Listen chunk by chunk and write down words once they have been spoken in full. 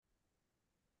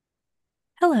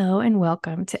Hello and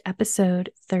welcome to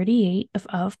episode 38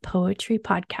 of Poetry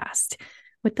Podcast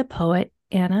with the poet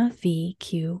Anna V.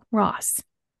 Q. Ross.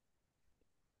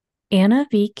 Anna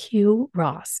V. Q.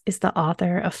 Ross is the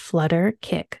author of Flutter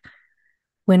Kick,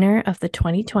 winner of the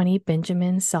 2020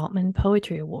 Benjamin Saltman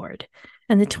Poetry Award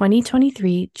and the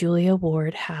 2023 Julia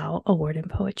Ward Howe Award in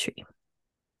Poetry.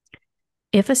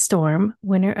 If a Storm,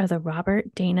 winner of the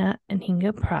Robert Dana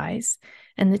Anhinga Prize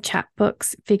and the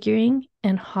chapbooks Figuring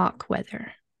and Hawk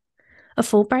Weather. A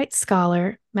Fulbright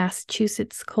Scholar,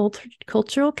 Massachusetts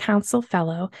Cultural Council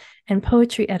Fellow, and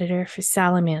poetry editor for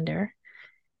Salamander.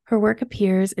 Her work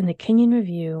appears in the Kenyon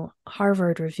Review,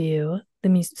 Harvard Review, the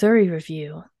Missouri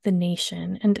Review, The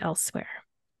Nation, and elsewhere.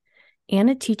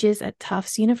 Anna teaches at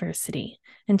Tufts University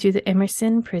and through the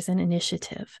Emerson Prison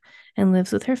Initiative and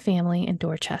lives with her family in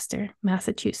Dorchester,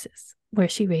 Massachusetts, where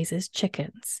she raises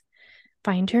chickens.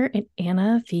 Find her at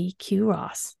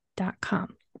annavqross.com.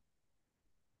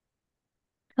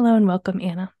 Hello and welcome,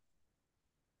 Anna.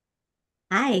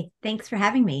 Hi, thanks for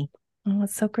having me. Oh,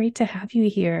 it's so great to have you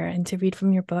here and to read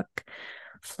from your book,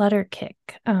 Flutter Kick,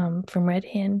 from Red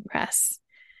Hand Press.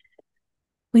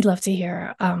 We'd love to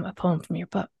hear a poem from your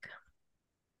book.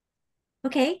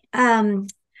 Okay.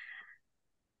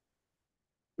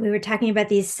 We were talking about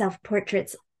these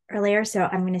self-portraits earlier, so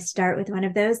I'm going to start with one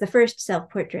of those. The first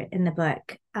self-portrait in the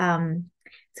book.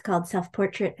 It's called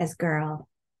Self-Portrait as Girl.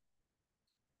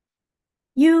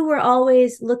 You were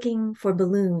always looking for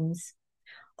balloons,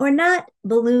 or not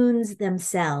balloons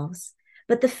themselves,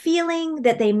 but the feeling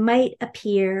that they might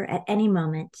appear at any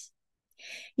moment.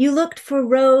 You looked for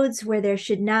roads where there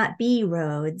should not be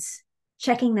roads,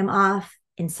 checking them off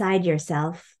inside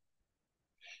yourself.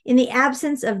 In the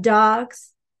absence of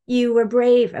dogs, you were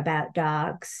brave about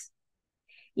dogs.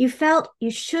 You felt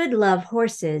you should love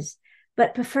horses,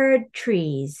 but preferred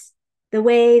trees, the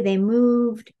way they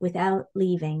moved without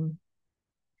leaving.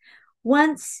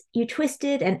 Once you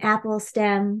twisted an apple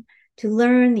stem to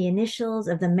learn the initials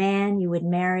of the man you would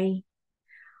marry.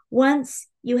 Once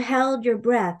you held your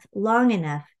breath long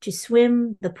enough to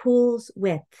swim the pool's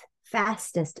width,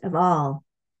 fastest of all,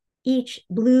 each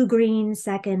blue-green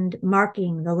second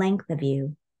marking the length of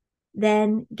you,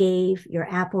 then gave your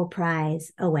apple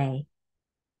prize away.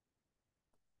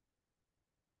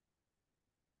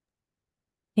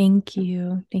 Thank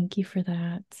you. Thank you for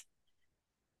that.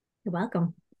 You're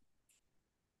welcome.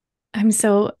 I'm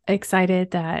so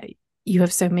excited that you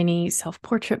have so many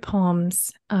self-portrait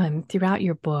poems throughout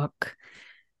your book.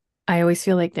 I always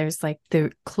feel like there's like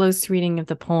the close reading of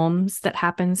the poems that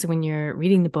happens when you're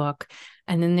reading the book.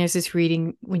 And then there's this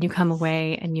reading when you come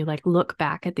away and you like look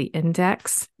back at the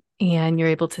index and you're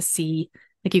able to see,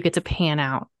 like you get to pan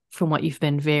out from what you've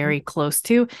been very close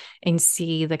to and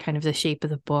see the kind of the shape of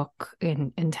the book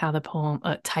and how the poem,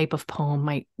 a type of poem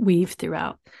might weave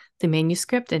throughout the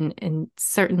manuscript. And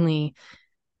certainly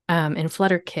in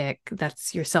Flutter Kick,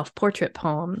 that's your self-portrait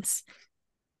poems.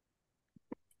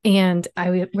 And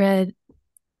I read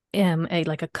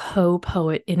a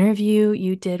co-poet interview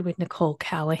you did with Nicole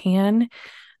Callahan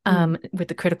with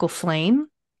The Critical Flame,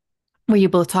 where you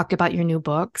both talked about your new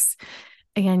books.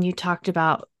 And you talked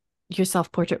about your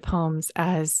self-portrait poems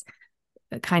as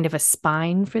a kind of a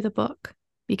spine for the book,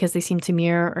 because they seem to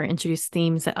mirror or introduce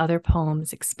themes that other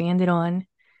poems expanded on.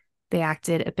 They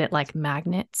acted a bit like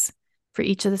magnets for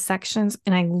each of the sections.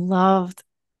 And I loved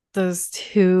those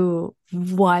two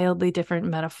wildly different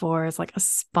metaphors, like a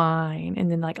spine and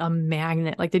then like a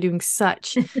magnet. Like they're doing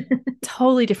such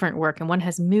totally different work. And one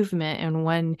has movement and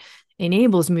one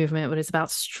enables movement, but it's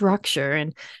about structure.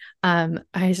 And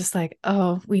I was just like,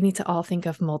 oh, we need to all think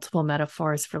of multiple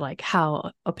metaphors for like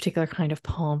how a particular kind of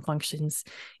poem functions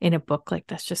in a book. Like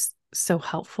that's just so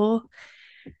helpful.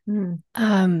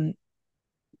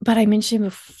 But I mentioned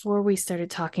before we started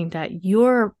talking that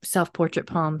your self-portrait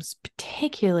poems,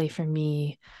 particularly for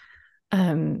me,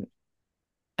 I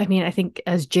think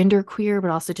as genderqueer, but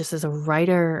also just as a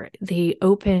writer, they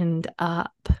opened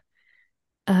up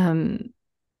the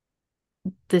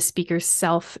speaker's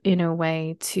self in a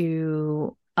way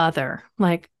to other,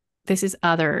 like this is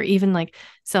other, even like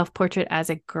self-portrait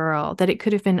as a girl, that it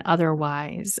could have been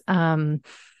otherwise. And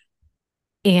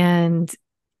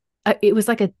it was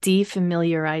like a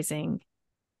defamiliarizing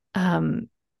in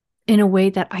a way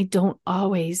that I don't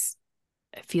always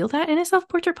feel that in a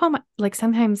self-portrait poem. Like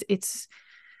sometimes it's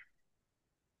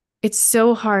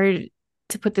so hard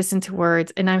to put this into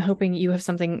words, and I'm hoping you have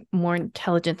something more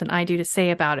intelligent than I do to say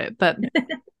about it. But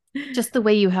just the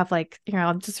way you have like,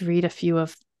 I'll just read a few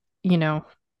of,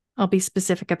 I'll be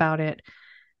specific about it.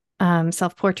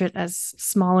 Self-portrait as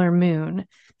smaller moon,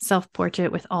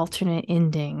 self-portrait with alternate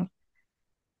ending,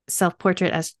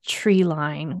 self-portrait as tree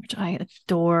line, which I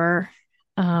adore.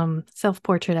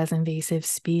 Self-portrait as invasive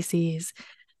species,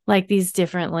 like these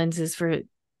different lenses for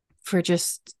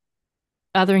just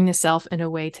othering the self in a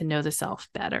way to know the self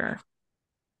better.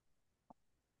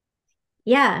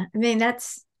 Yeah, I mean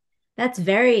that's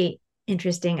very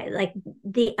interesting. Like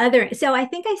the other, so I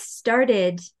think I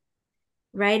started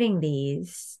writing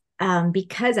these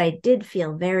because I did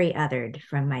feel very othered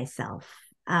from myself.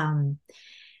 And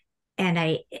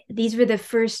these were the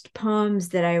first poems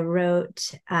that I wrote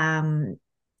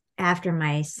after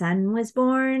my son was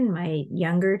born, my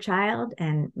younger child,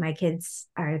 and my kids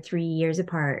are 3 years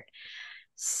apart.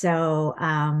 So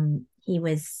he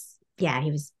was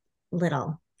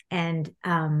little. And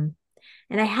I'd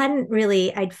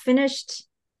finished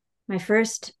my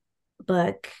first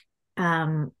book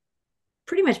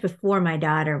pretty much before my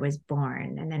daughter was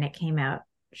born, and then it came out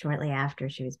shortly after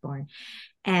she was born.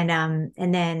 And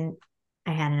then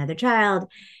I had another child,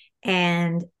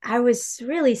 and I was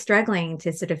really struggling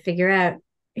to sort of figure out,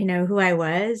 who I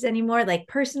was anymore, like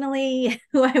personally,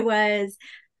 who I was,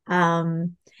 how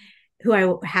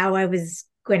I was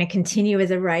going to continue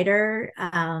as a writer,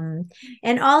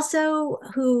 and also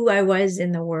who I was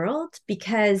in the world,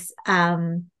 because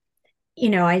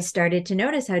I started to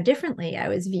notice how differently I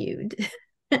was viewed.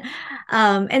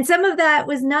 And some of that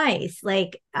was nice.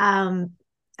 Like I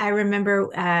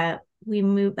remember we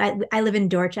moved. I live in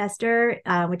Dorchester,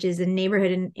 which is a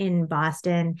neighborhood in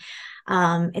Boston.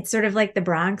 It's sort of like the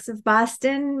Bronx of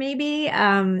Boston, maybe.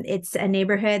 It's a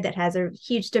neighborhood that has a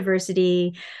huge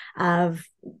diversity of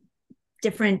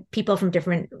different people from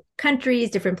different countries,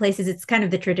 different places. It's kind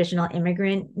of the traditional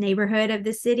immigrant neighborhood of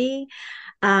the city.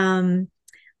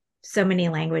 So many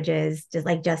languages,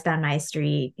 just on my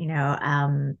street,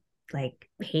 like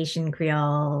Haitian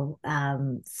Creole,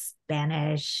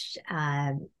 Spanish,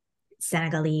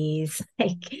 Senegalese,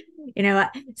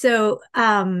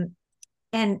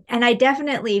 and I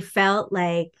definitely felt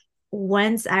like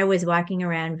once I was walking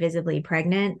around visibly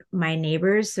pregnant, my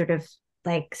neighbors sort of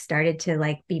like started to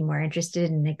like be more interested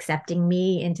in accepting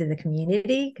me into the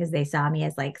community, because they saw me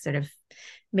as like sort of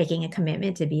making a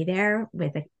commitment to be there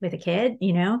with a kid.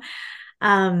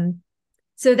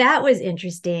 So that was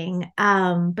interesting.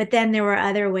 But then there were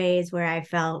other ways where I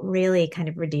felt really kind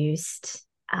of reduced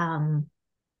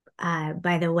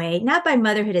by the way, not by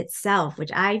motherhood itself,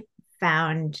 which I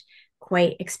found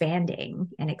quite expanding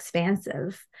and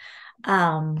expansive,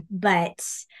 but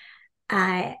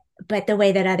I but the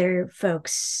way that other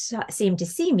folks seemed to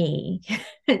see me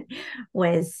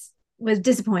was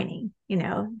disappointing.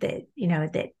 That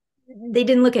they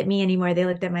didn't look at me anymore. They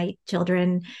looked at my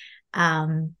children.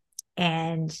 And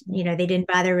they didn't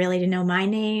bother really to know my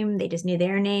name. They just knew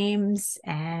their names.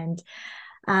 And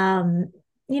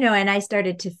I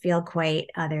started to feel quite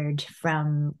othered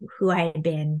from who I had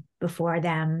been before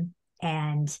them,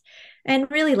 and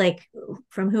really like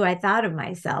from who I thought of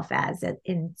myself as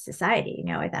in society.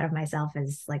 I thought of myself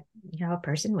as like, a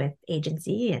person with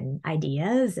agency and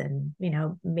ideas and,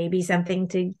 maybe something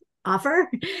to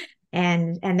offer.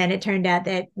 And then it turned out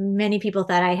that many people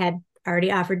thought I had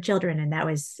already offered children, and that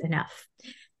was enough.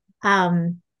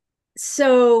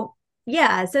 So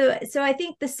yeah, so I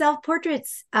think the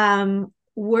self-portraits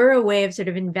were a way of sort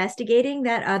of investigating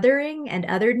that othering and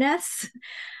otheredness,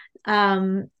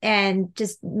 and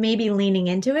just maybe leaning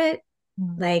into it,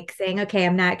 like saying, okay,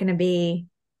 I'm not going to be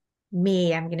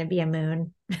me, I'm going to be a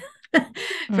moon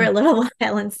for a little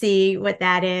while and see what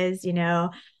that is.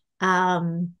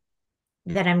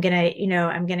 That I'm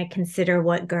gonna consider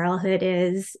what girlhood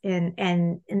is. And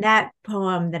in that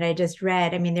poem that I just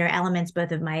read, I mean, there are elements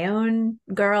both of my own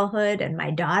girlhood and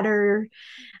my daughter.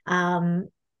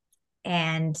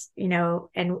 And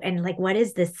like, what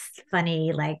is this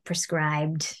funny, like,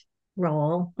 prescribed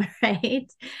role,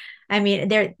 right? I mean,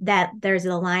 there's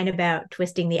a line about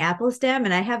twisting the apple stem,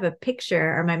 and I have a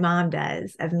picture, or my mom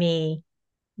does, of me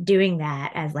doing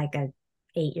that as like a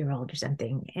 8-year-old or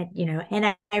something.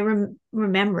 And I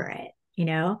remember it,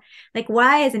 like,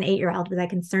 why as an 8-year-old was I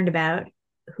concerned about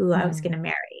who I was going to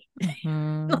marry?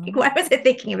 Like, why was I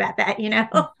thinking about that?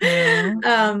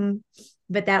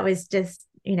 But that was just,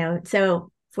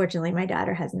 so fortunately my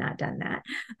daughter has not done that.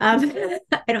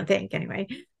 I don't think, anyway.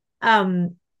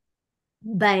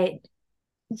 But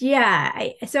yeah,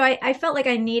 I felt like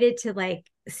I needed to like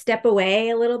step away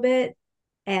a little bit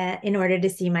in order to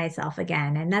see myself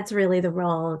again. And that's really the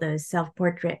role those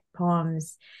self-portrait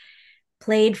poems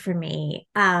played for me.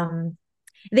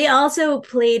 They also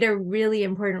played a really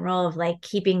important role of like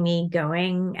keeping me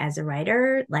going as a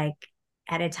writer, like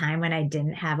at a time when I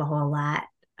didn't have a whole lot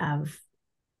of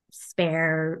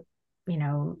spare,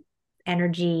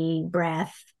 energy,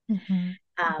 breath. Mm-hmm.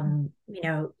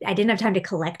 I didn't have time to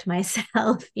collect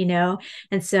myself,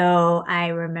 and so I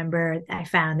remember I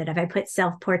found that if I put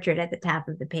self-portrait at the top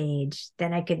of the page,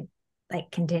 then I could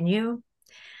like continue.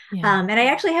 Yeah. And I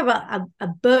actually have a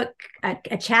book,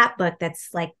 a chapbook that's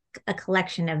like a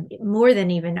collection of more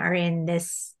than even are in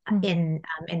this in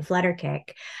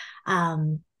Flutterkick.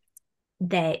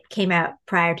 That came out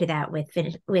prior to that with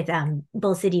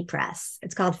Bull City Press.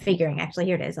 It's called Figuring. Actually,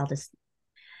 here it is. I'll just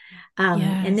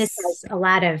and this has Yes.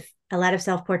 a lot of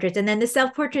self-portraits, and then the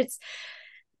self-portraits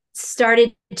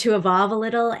started to evolve a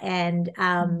little, and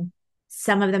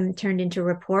some of them turned into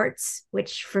reports,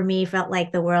 which for me felt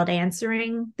like the world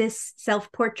answering this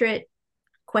self-portrait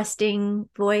questing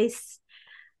voice.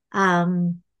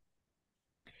 But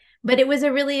it was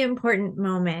a really important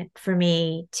moment for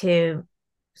me to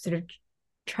sort of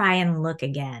try and look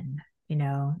again,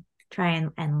 try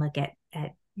and look at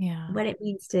Yeah. what it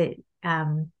means to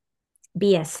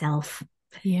be a self,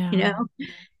 you Yeah. know, in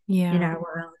Yeah. our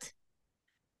world.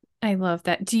 I love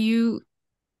that. Do you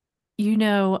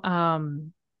know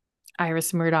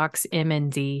Iris Murdoch's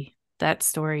MND, that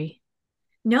story?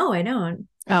 No, I don't.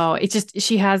 Oh, it's just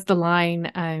she has the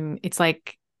line, it's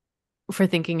like for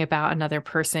thinking about another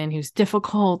person who's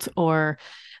difficult or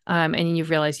and you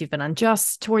realize you've been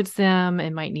unjust towards them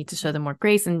and might need to show them more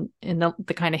grace. And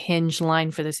the kind of hinge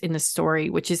line for this in the story,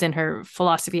 which is in her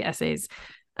philosophy essays,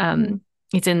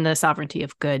 it's in the Sovereignty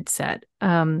of Good set.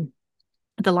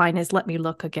 The line is, "Let me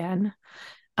look again."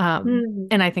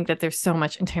 And I think that there's so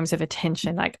much in terms of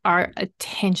attention. Like our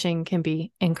attention can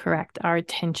be incorrect. Our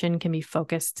attention can be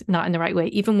focused not in the right way.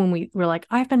 Even when we're like,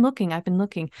 I've been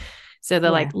looking. So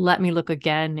the like, let me look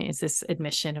again is this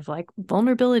admission of like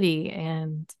vulnerability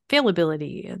and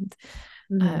failability.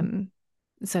 And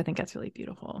so I think that's really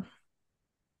beautiful.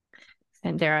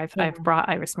 And there I've brought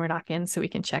Iris Murdoch in so we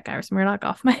can check Iris Murdoch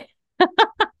off my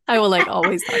I will like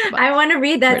always talk about I want to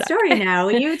read that Murdoch. story now.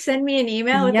 Will you send me an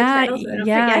email with the title so I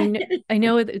don't forget? I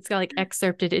know it's got like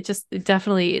excerpted. It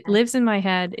definitely it lives in my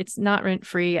head. It's not rent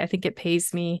free. I think it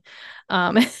pays me.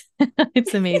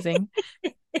 It's amazing.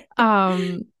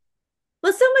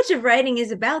 Well, so much of writing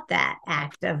is about that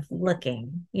act of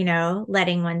looking,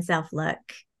 letting oneself look.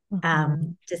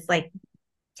 Just like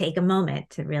take a moment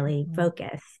to really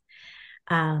focus.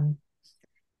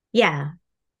 Yeah,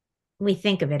 we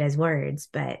think of it as words,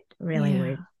 but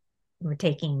really we're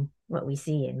taking what we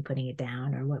see and putting it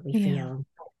down, or what we feel.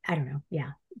 I don't know.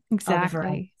 Yeah. All the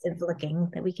varieties of looking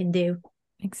that we can do.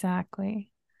 Exactly.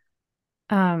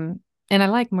 And I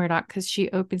like Murdoch because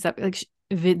she opens up like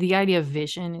the idea of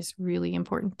vision is really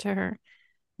important to her.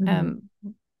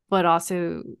 But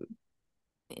also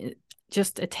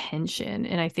just attention.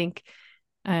 And I think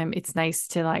it's nice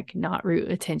to like not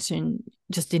root attention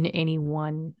just in any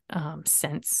one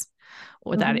sense,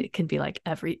 or that it can be like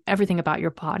everything about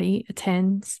your body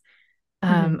attends.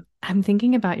 I'm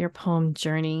thinking about your poem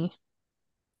Journey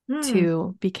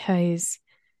too, because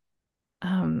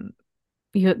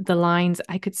the lines,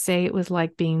 I could say it was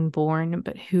like being born,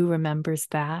 but who remembers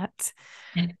that?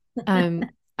 I'm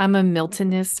a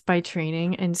Miltonist by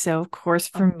training, and so of course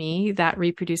for me that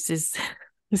reproduces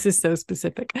this is so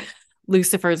specific,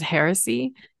 Lucifer's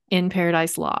heresy in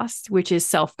Paradise Lost, which is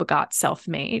self-begot,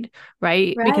 self-made,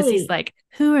 right? Because he's like,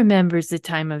 who remembers the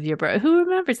time of your birth? Who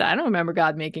remembers that? I don't remember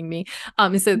God making me.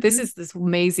 So this is this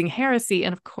amazing heresy,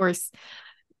 and of course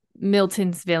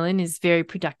Milton's villain is very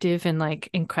productive and like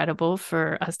incredible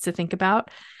for us to think about.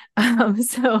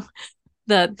 So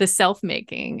the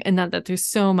self-making, and that there's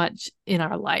so much in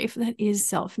our life that is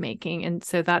self-making. And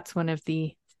so that's one of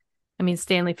the, I mean,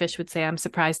 Stanley Fish would say I'm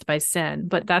surprised by sin,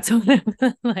 but that's one of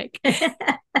the like,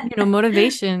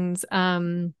 motivations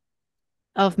of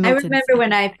Milton's. I remember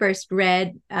when I first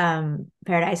read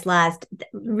Paradise Lost,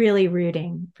 really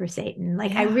rooting for Satan.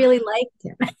 Like I really liked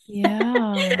him.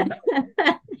 Yeah.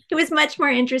 It was much more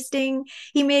interesting.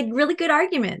 He made really good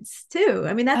arguments too.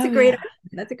 I mean, that's a great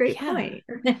point.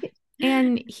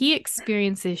 And he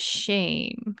experiences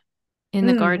shame in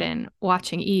the garden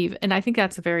watching Eve. And I think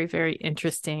that's a very, very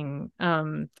interesting.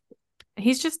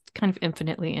 He's just kind of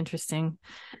infinitely interesting.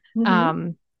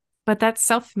 But that's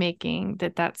self-making,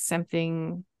 that's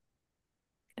something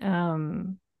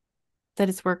that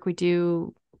is work we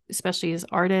do, especially as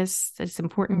artists, that it's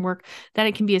important work, that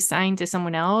it can be assigned to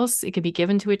someone else. It can be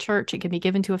given to a church. It can be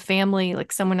given to a family.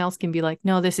 Like someone else can be like,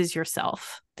 no, this is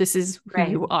yourself. This is who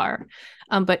you are.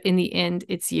 But in the end,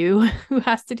 it's you who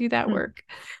has to do that work.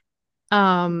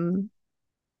 Do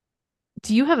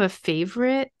you have a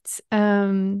favorite?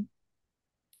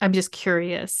 I'm just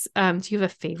curious. Do you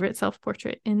have a favorite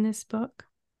self-portrait in this book,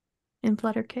 in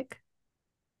Flutterkick?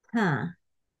 I'm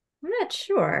not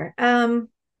sure.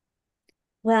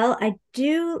 Well, I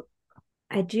do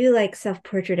like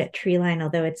Self-Portrait at Treeline,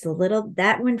 although it's a little,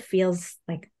 that one feels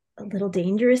like a little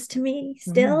dangerous to me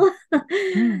Mm, still.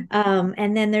 mm.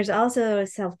 And then there's also a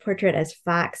Self-Portrait as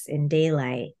Fox in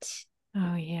Daylight.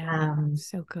 Oh yeah, Um,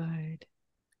 so good.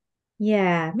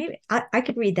 yeah, maybe I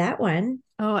could read that one.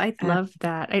 Oh, I Uh, love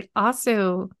that. I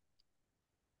also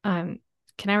um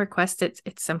can I request it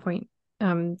at some point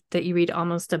that you read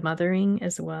Almost a Mothering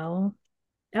as well?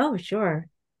 oh, sure,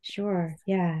 sure,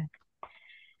 yeah.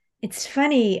 It's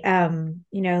funny,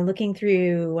 looking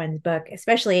through one's book,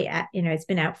 especially it's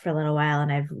been out for a little while,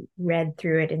 and I've read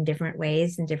through it in different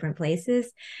ways in different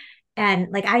places. And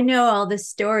like I know all the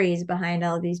stories behind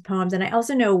all of these poems, and I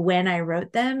also know when I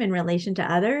wrote them in relation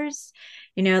to others.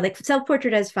 Like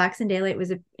Self-Portrait as Fox and Daylight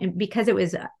was because it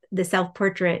was the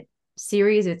self-portrait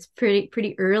series. It's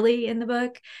pretty early in the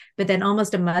book, but then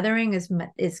Almost a Mothering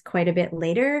is quite a bit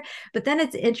later. But then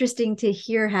it's interesting to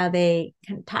hear how they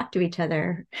kind of talk to each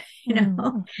other, in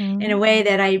Mm-hmm. a way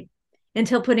that I,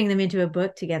 until putting them into a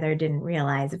book together, didn't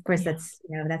realize. Of course,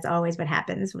 Yeah. that's always what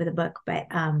happens with a book, but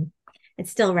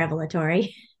it's still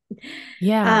revelatory.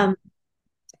 Yeah. um,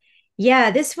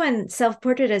 yeah, this one,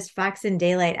 Self-Portrait as Fox in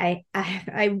Daylight.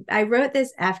 I wrote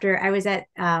this after I was at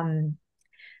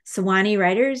Sewanee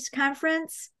Writers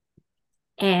Conference,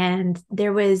 and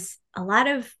there was a lot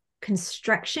of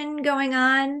construction going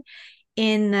on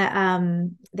in the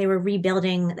they were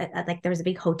rebuilding, like there was a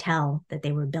big hotel that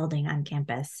they were building on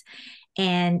campus,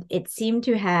 and it seemed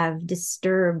to have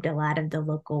disturbed a lot of the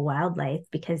local wildlife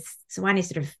because Sewanee's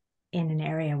sort of in an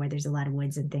area where there's a lot of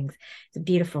woods and things. It's a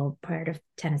beautiful part of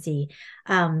Tennessee.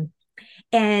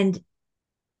 And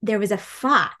there was a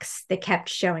fox that kept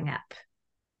showing up.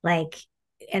 Like,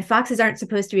 and foxes aren't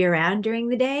supposed to be around during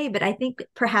the day, but I think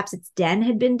perhaps its den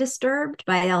had been disturbed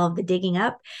by all of the digging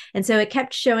up. And so it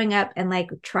kept showing up and like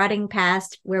trotting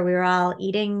past where we were all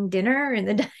eating dinner in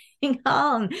the dining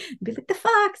hall, and be like, the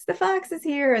fox is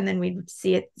here. And then we'd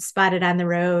see it spotted on the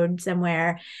road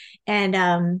somewhere.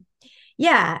 And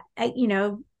yeah,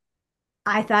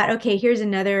 I thought, okay, here's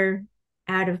another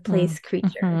out of place creature,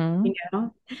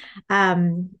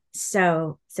 Mm-hmm.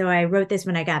 So I wrote this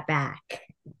when I got back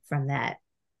from that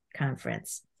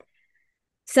conference.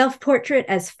 Self-Portrait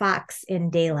as Fox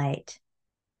in Daylight.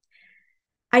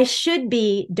 I should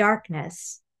be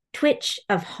darkness, twitch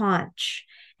of haunch,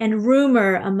 and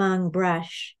rumor among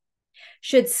brush.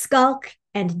 Should skulk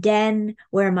and den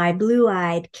where my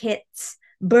blue-eyed kits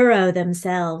burrow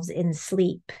themselves in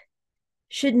sleep.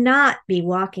 Should not be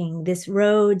walking this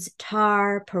road's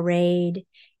tar parade,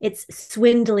 its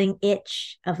swindling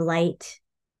itch of light.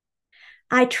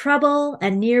 I trouble a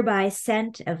nearby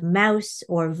scent of mouse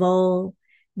or vole,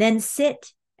 then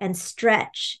sit and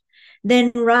stretch,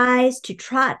 then rise to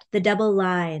trot the double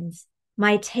lines,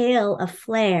 my tail a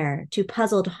flare to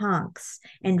puzzled honks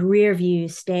and rear view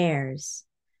stares.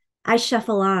 I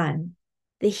shuffle on,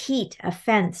 the heat a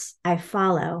fence I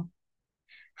follow.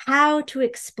 How to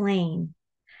explain?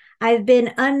 I've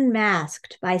been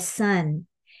unmasked by sun,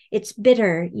 its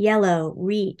bitter yellow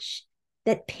reach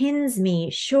that pins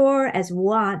me sure as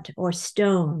want or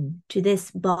stone to this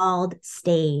bald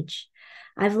stage.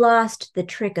 I've lost the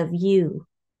trick of you,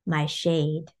 my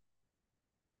shade.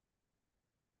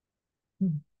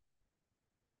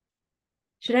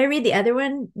 Should I read the other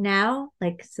one now,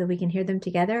 like so we can hear them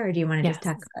together, or do you want to just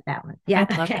Yes. talk about that one? Yeah,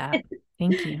 I'd love okay. that.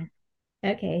 Thank you.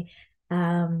 Okay.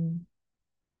 Um,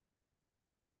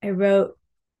 I wrote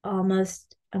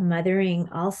Almost a Mothering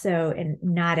also, and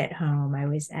not at home. I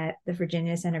was at the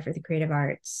Virginia Center for the Creative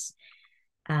Arts,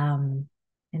 um,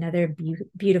 another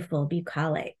beautiful,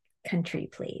 bucolic country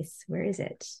place. Where is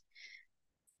it?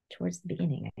 Towards the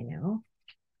beginning, I know.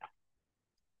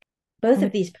 Both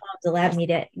of these poems allowed me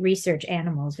to research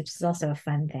animals, which is also a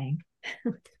fun thing.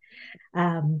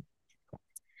 um,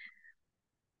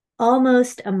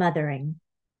 Almost a Mothering.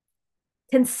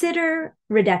 Consider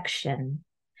reduction.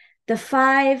 The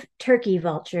 5 turkey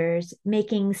vultures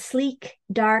making sleek,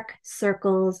 dark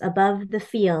circles above the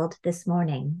field this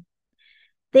morning.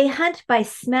 They hunt by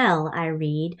smell, I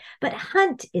read, but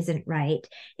hunt isn't right.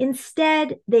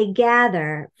 Instead, they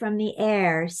gather from the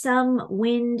air some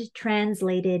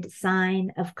wind-translated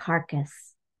sign of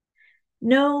carcass.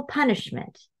 No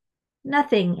punishment,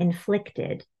 nothing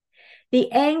inflicted. The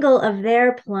angle of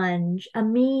their plunge, a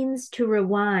means to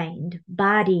rewind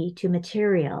body to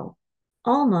material,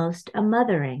 almost a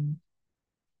mothering.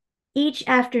 Each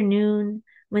afternoon,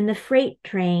 when the freight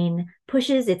train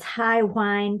pushes its high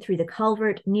whine through the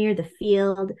culvert near the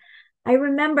field, I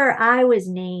remember I was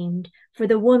named for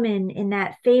the woman in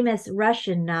that famous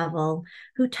Russian novel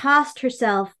who tossed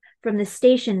herself from the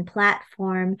station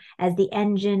platform as the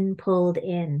engine pulled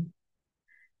in.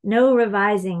 No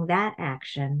revising that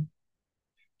action.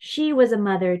 She was a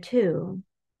mother too.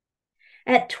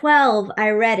 At 12, I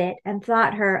read it and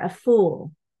thought her a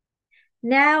fool.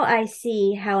 Now I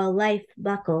see how a life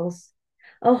buckles.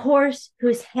 A horse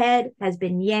whose head has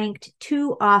been yanked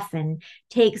too often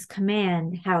takes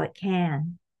command how it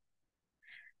can.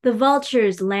 The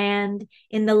vultures land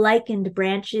in the lichened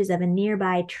branches of a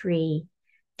nearby tree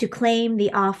to claim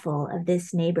the offal of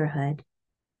this neighborhood.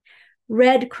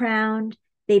 Red-crowned,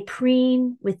 they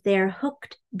preen with their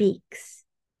hooked beaks,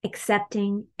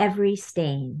 accepting every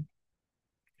stain.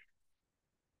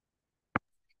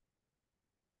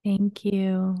 Thank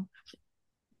you.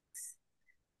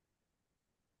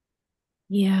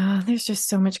 Yeah, there's just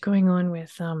so much going on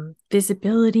with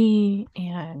visibility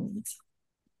and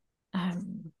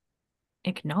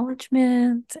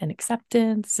acknowledgement and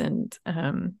acceptance, and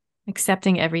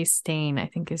accepting every stain, I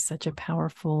think, is such a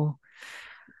powerful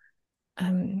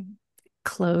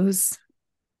close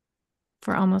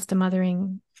for almost a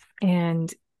mothering.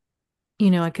 And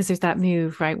because there's that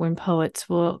move, right, when poets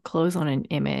will close on an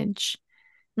image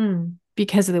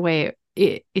because of the way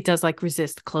it does like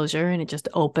resist closure, and it just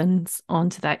opens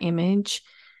onto that image.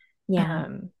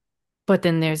 But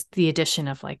then there's the addition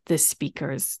of like the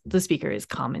speaker is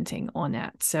commenting on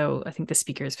that, so I think the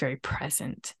speaker is very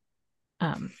present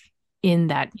in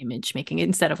that image making,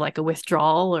 instead of like a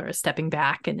withdrawal or a stepping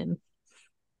back and then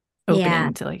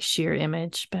opening to like sheer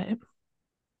image. But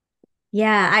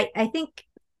I think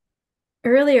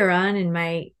earlier on in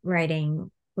my writing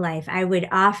life, I would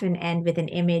often end with an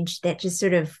image that just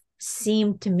sort of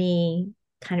seemed to me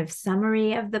kind of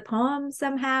summary of the poem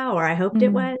somehow, or I hoped it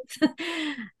was.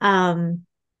 I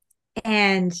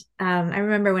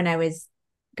remember when I was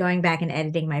going back and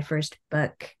editing my first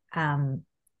book,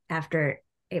 after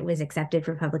it was accepted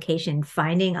for publication,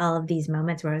 finding all of these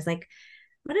moments where I was like,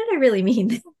 what did I really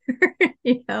mean?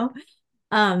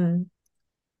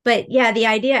 But yeah, the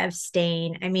idea of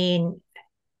stain, I mean,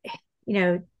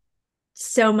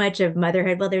 so much of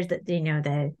motherhood, well, there's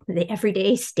the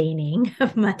everyday staining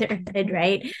of motherhood,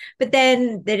 right? But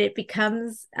then that it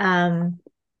becomes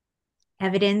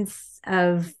evidence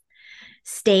of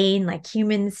stain, like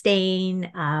human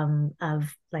stain,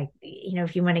 of like,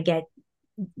 if you want to get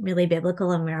really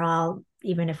biblical, and we're all,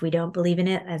 even if we don't believe in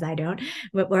it, as I don't,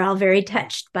 but we're all very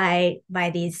touched by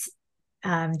these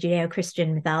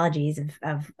Judeo-Christian mythologies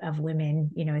of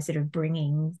women, sort of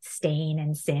bringing stain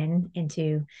and sin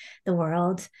into the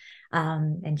world,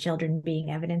 and children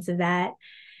being evidence of that.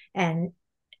 And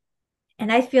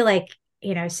I feel like,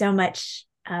 so much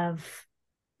of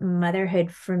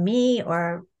motherhood for me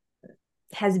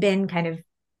has been kind of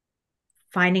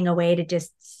finding a way to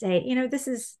just say, this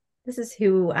is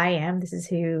who I am. This is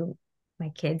who my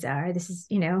kids are. This is,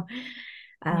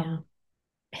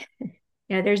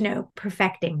 there's no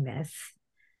perfecting this.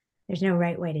 There's no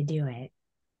right way to do it.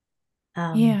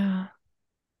 And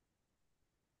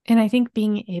I think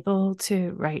being able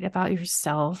to write about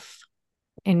yourself,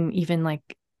 and even like,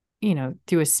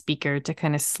 through a speaker, to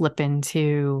kind of slip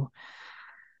into,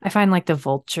 I find like the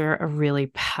vulture a really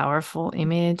powerful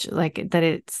image, like that.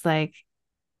 It's like,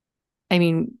 I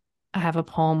mean, I have a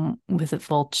poem with a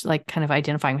vulture, like kind of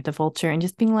identifying with the vulture and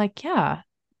just being like,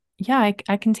 I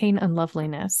contain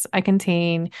unloveliness. I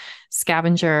contain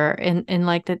scavenger, and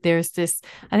like that. There's this.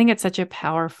 I think it's such a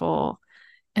powerful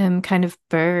kind of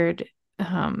bird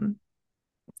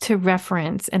to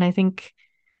reference. And I think,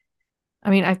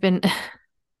 I've been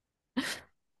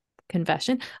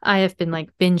confession, I have been like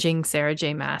binging Sarah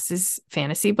J. Maas's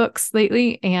fantasy books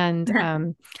lately,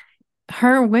 and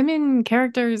her women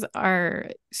characters are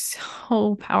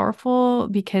so powerful,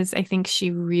 because I think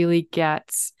she really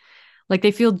gets, like,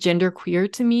 they feel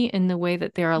genderqueer to me in the way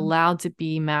that they're allowed to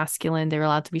be masculine, they're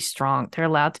allowed to be strong, they're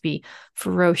allowed to be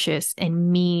ferocious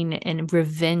and mean and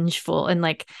revengeful, and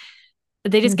like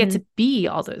they just get to be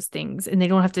all those things, and they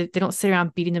don't sit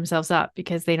around beating themselves up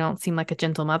because they don't seem like a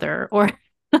gentle mother, or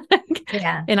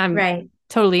and I'm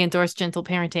totally endorse gentle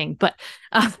parenting, but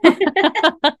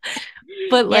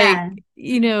but like,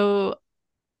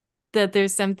 that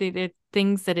there's something, that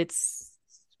things that it's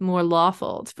more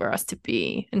lawful for us to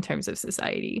be in terms of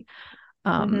society.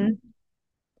 And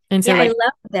so I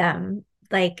love them.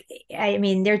 Like, I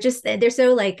mean, they're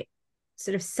so like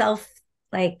sort of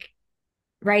like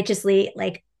righteously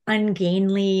like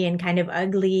ungainly and kind of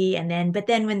ugly, but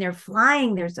then when they're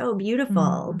flying, they're so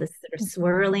beautiful, this sort of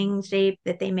swirling shape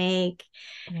that they make.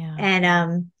 And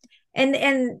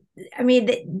I mean,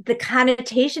 the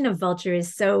connotation of vulture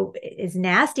is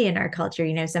nasty in our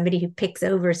culture, somebody who picks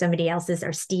over somebody else's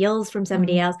or steals from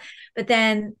somebody else. But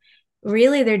then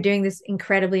really they're doing this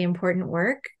incredibly important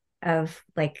work of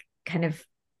like kind of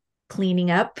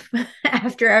cleaning up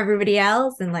after everybody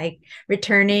else and like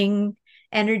returning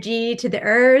energy to the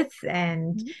earth.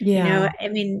 And, Yeah. I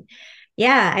mean,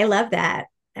 yeah, I love that.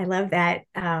 I love that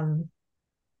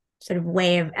sort of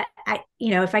way of,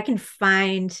 if I can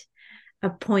find a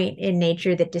point in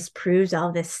nature that disproves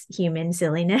all this human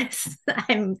silliness,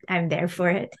 I'm there for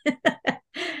it.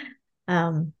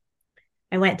 um,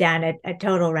 I went down a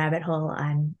total rabbit hole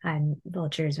on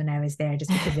vultures when I was there,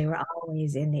 just because they were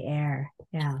always in the air.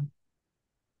 Yeah.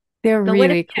 They're But what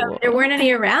if, really if there cool. weren't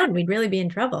any around? We'd really be in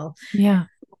trouble. Yeah.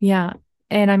 Yeah.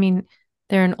 And I mean,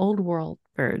 they're an old world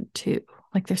bird too.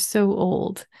 Like they're so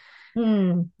old.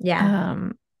 Yeah.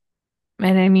 Um,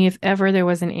 and I mean, if ever there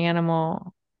was an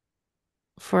animal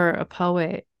for a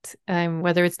poet,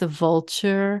 whether it's the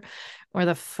vulture or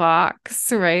the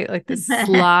fox, right? Like the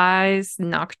sly,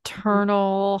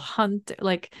 nocturnal hunt.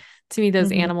 Like to me, those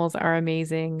Mhm. animals are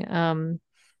amazing.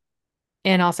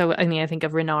 And also, I mean, I think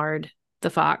of Renard the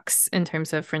fox in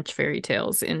terms of French fairy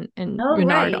tales, and Oh,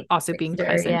 Renard right. also being Trickster,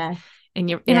 present. yeah.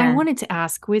 And I Yeah. wanted to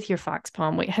ask with your fox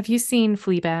poem, wait, have you seen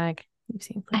Fleabag? You've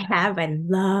seen I Fleabag have. I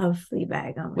love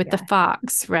Fleabag. Oh my with the gosh.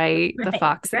 fox, right? The Right.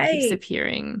 fox that keeps Right.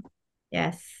 appearing.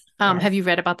 Yes. Have Yes. you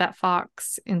read about that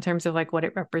fox in terms of like what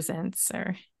it represents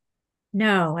or?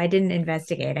 No, I didn't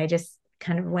investigate. I just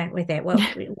kind of went with it.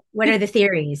 What are the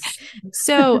theories?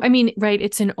 So, I mean, right,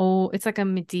 it's like a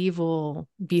medieval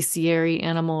bestiary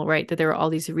animal, right? That there are all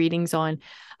these readings on.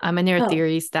 And there are Oh.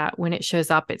 theories that when it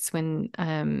shows up, it's when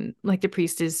like the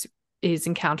priest is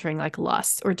encountering like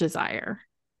lust or desire,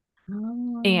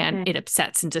 Oh, and okay. it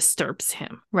upsets and disturbs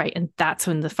him, right? And that's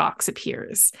when the fox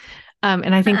appears.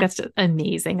 And I think that's just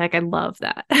amazing. Like I love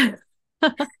that.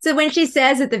 So when she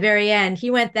says at the very end, he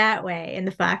went that way, and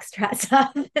the fox trots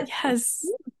off. Yes.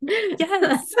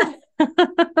 Yes.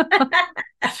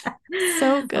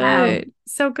 So Wow. good.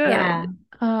 So Yeah. good.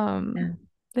 Yeah.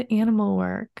 The animal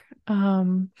work.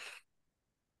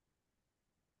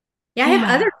 Yeah, I have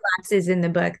Yeah. other foxes in the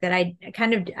book that I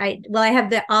have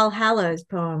the All Hallows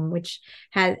poem, which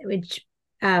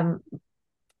um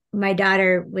my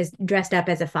daughter was dressed up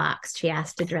as a fox. She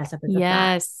asked to dress up as a fox.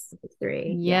 Yes.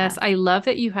 3. Yeah. Yes. I love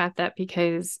that you have that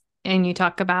and you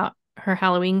talk about her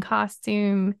Halloween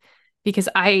costume because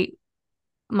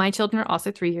my children are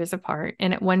also 3 years apart.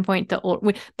 And at one point,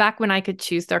 back when I could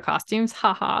choose their costumes,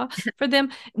 haha, for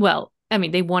them. Well, I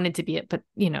mean, they wanted to be it, but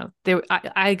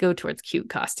I go towards cute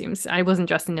costumes. I wasn't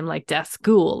dressing them like death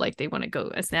ghoul, like they want to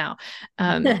go as now.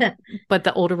 But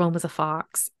the older one was a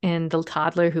fox, and the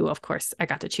toddler, who of course I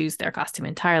got to choose their costume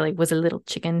entirely, was a little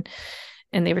chicken,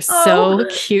 and they were so Oh.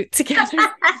 cute together.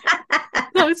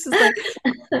 I was just like,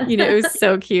 it was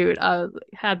so cute. I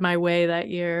had my way that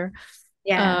year.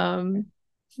 Yeah. Um,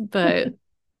 but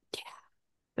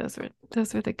those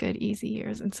were the good easy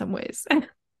years in some ways.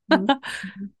 Mhm.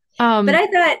 But um I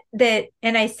thought that,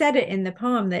 and I said it in the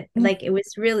poem, that mm, like it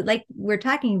was really like we're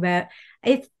talking about,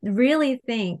 I really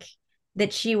think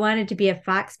that she wanted to be a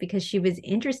fox because she was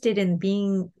interested in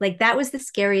being like, that was the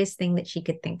scariest thing that she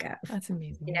could think of, that's you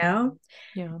amazing. know?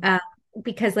 Yeah. Um,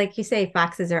 because like you say,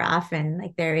 foxes are often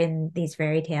like they're in these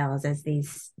fairy tales as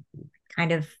these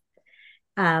kind of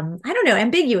I don't know,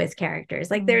 ambiguous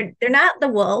characters. Like Mm, they're not the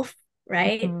wolf,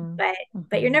 right? mhm,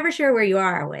 But you're mhm. never sure where you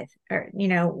are with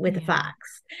the Yeah.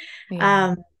 fox. Yeah.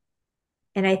 Um,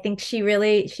 and I think she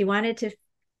wanted to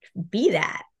be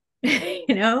that.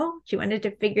 She wanted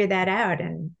to figure that out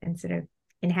and sort of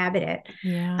inhabit it.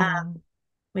 Yeah.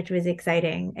 Which was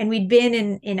exciting. And we'd been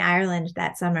in Ireland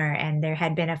that summer, and there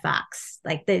had been a fox.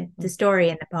 Like the story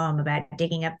in the poem about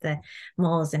digging up the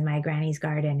moles in my granny's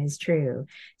garden is true.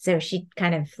 So she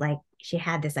kind of like she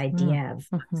had this Mm, idea of mhm.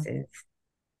 foxes.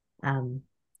 Um,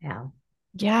 yeah.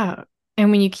 Yeah.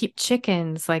 And when you keep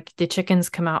chickens, like the chickens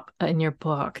come out in your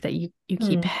book that you keep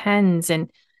Mm. hens, and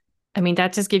I mean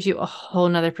that just gives you a whole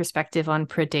nother perspective on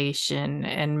predation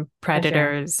and For sure.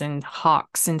 predators and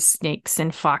hawks and snakes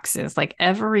and foxes, like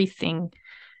everything.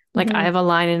 Like I Mhm. have a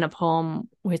line in a poem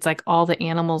where it's like all the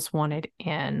animals wanted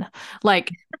in.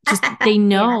 Like just they Yeah.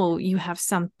 know you have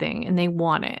something and they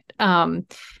want it. And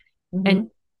Mhm.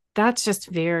 that's just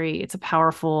it's a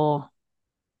powerful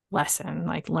lesson,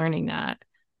 like learning that.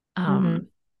 Mhm. Um,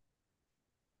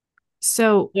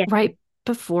 so Yeah. right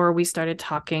before we started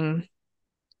talking,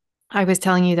 I was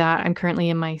telling you that I'm currently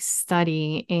in my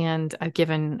study and I've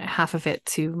given half of it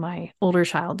to my older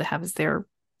child to have as their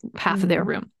half of their Mhm.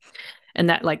 room. And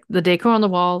that like the decor on the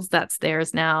walls, that's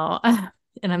theirs now.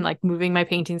 And I'm like moving my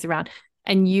paintings around.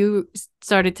 And you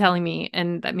started telling me,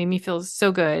 and that made me feel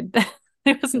so good.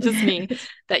 It wasn't just me,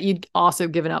 that you'd also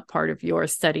given up part of your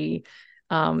study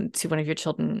to one of your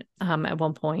children at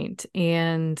one point.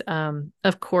 And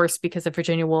of course, because of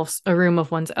Virginia Woolf's A Room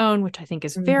of One's Own, which I think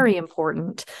is very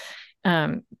important.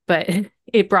 But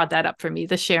it brought that up for me,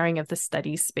 the sharing of the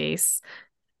study space.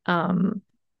 And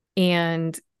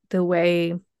the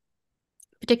way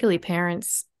particularly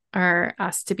parents are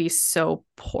asked to be so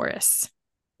porous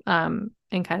and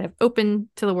kind of open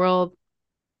to the world,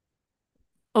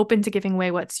 open to giving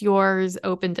away what's yours,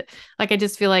 open to, like, I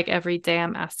just feel like every day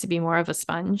I'm asked to be more of a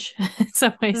sponge in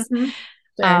some ways.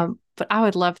 Sure. But I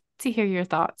would love to hear your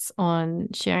thoughts on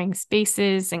sharing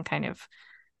spaces and kind of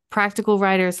practical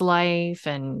writer's life,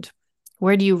 and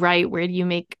where do you write? Where do you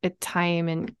make a time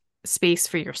and space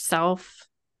for yourself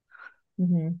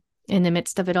in the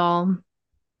midst of it all?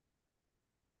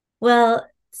 Well,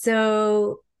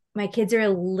 so my kids are a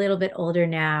little bit older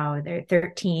now. They're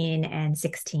 13 and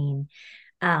 16.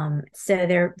 So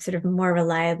they're sort of more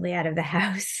reliably out of the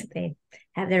house. They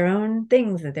have their own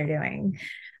things that they're doing.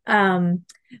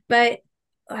 But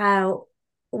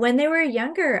when they were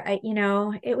younger,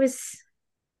 it was,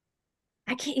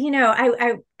 I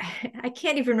can't, I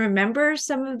can't even remember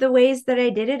some of the ways that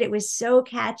I did it. It was so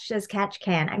catch as catch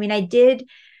can. I mean, I did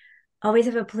always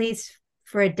have a place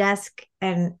for a desk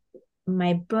and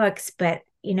my books, but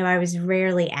I was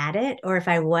rarely at it, or if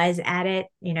I was at it,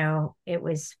 it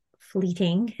was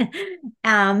fleeting.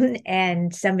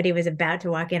 And somebody was about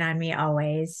to walk in on me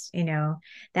always,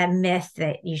 that myth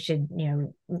that you should,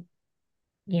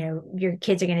 your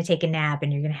kids are going to take a nap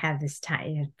and you're going to have this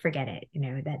time, forget it,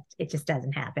 that it just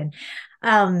doesn't happen.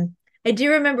 I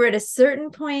do remember at a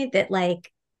certain point that,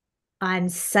 like, on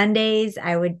Sundays,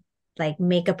 I would like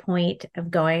make a point of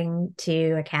going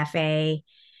to a cafe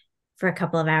for a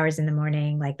couple of hours in the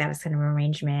morning. Like, that was kind of an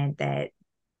arrangement that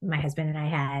my husband and I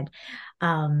had.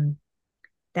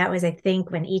 That was, I think,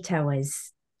 when Ita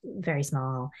was very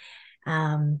small.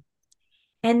 And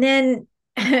then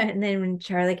and then when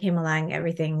Charlie came along,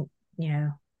 everything,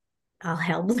 all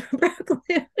hell broke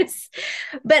loose.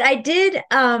 But I did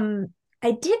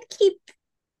keep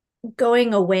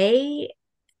going away,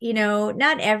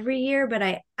 not every year, but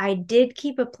I did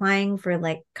keep applying for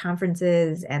like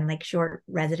conferences and like short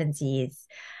residencies,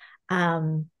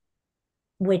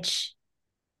 which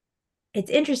it's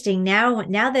interesting now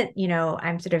that,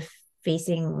 I'm sort of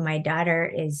facing, my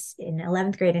daughter is in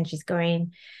 11th grade and she's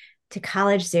going to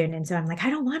college soon. And so I'm like, I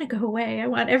don't want to go away. I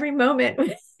want every moment,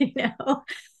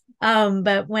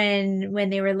 But when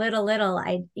they were little,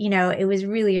 it was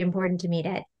really important to me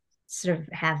to sort of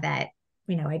have that,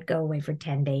 I'd go away for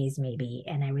 10 days maybe.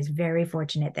 And I was very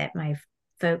fortunate that my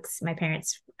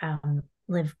parents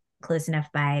live close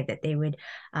enough by that they would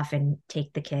often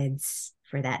take the kids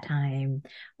for that time.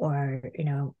 Or,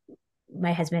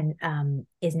 my husband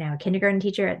is now a kindergarten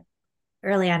teacher.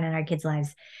 Early on in our kids'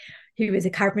 lives, he was a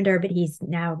carpenter, but he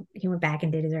went back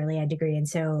and did his early ed degree. And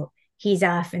so he's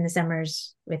off in the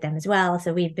summers with them as well.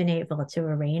 So we've been able to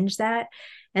arrange that.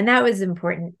 And that was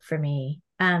important for me.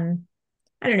 I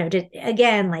don't know, just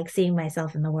again, like seeing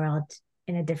myself in the world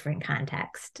in a different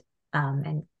context,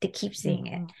 and to keep seeing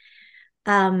it.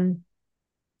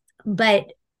 But,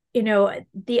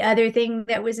 the other thing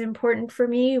that was important for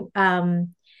me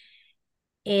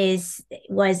was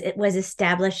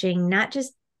establishing not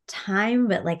just time,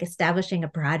 but like establishing a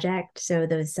project. So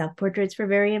those self-portraits were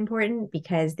very important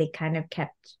because they kind of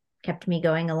kept me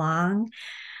going along.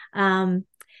 And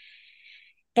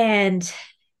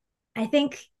I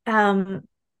think I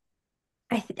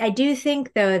do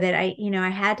think though that I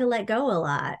had to let go a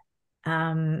lot.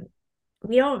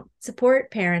 We don't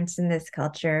support parents in this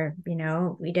culture, we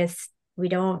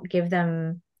don't give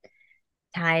them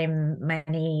time,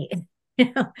 money,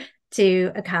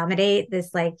 to accommodate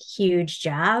this like huge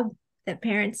job that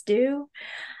parents do.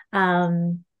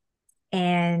 And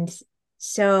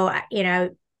so,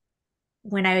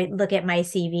 when I look at my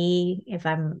CV, if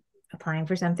I'm applying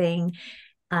for something,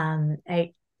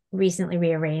 I recently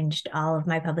rearranged all of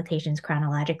my publications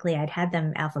chronologically. I'd had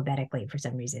them alphabetically for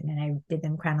some reason, and I did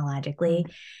them chronologically.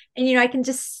 And,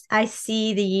 I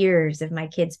see the years of my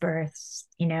kids' births,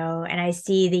 and I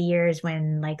see the years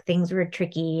when like things were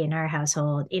tricky in our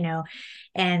household,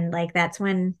 and like that's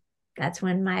when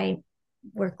my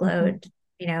workload,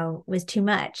 was too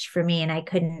much for me, and I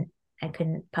couldn't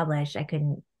publish, I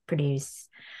couldn't produce.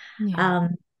 Yeah.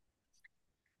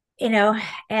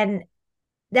 And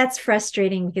that's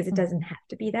frustrating because it doesn't have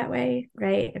to be that way,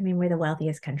 right? I mean, we're the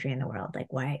wealthiest country in the world.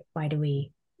 Like, why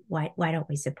don't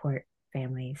we support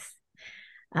families?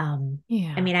 I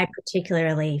mean, I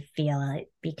particularly feel it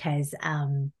because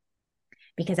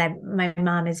my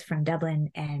mom is from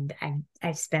Dublin, and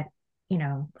I've spent,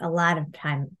 a lot of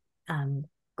time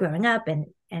growing up and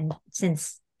and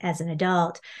since as an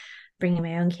adult, bringing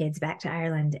my own kids back to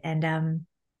Ireland. And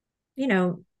you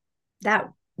know,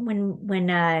 that when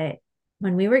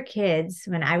we were kids,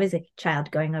 when I was a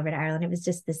child going over to Ireland, it was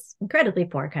just this incredibly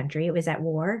poor country. It was at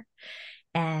war.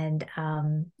 And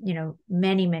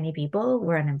many people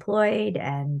were unemployed,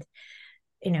 and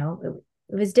it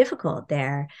was difficult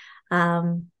there.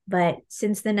 But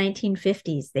since the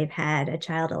 1950s, they've had a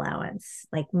child allowance,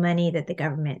 like money that the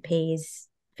government pays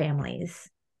families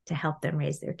to help them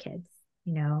raise their kids,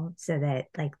 so that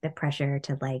like the pressure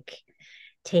to like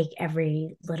take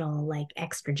every little like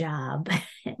extra job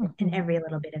and every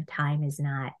little bit of time is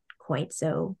not quite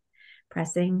so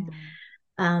pressing.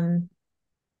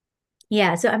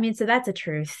 Yeah. So, I mean, so that's a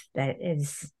truth that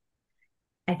is,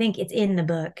 I think it's in the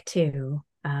book too.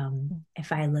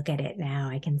 If I look at it now,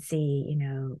 I can see,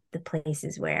 the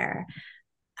places where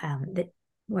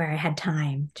I had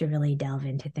time to really delve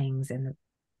into things, and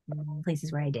the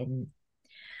places where I didn't.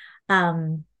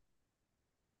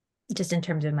 Just in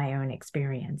terms of my own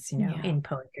experience, in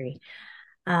poetry.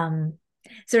 Sort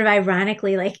of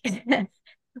ironically, like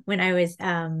when I was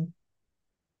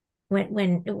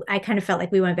when I kind of felt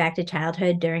like we went back to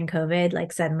childhood during COVID,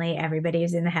 like suddenly everybody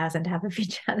was in the house on top of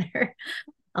each other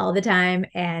all the time.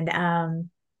 And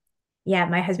yeah,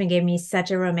 my husband gave me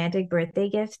such a romantic birthday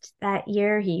gift that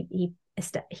year. He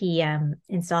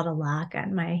installed a lock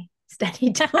on my study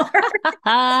door.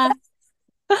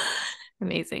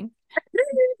 Amazing.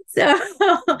 So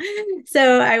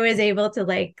I was able to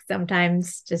like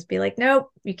sometimes just be like,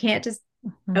 nope, you can't just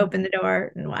open the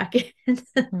door and walk in.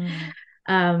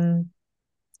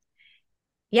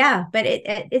 Yeah, but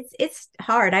it's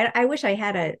hard. I wish I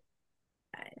had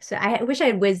I wish I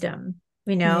had wisdom,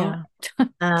 Yeah.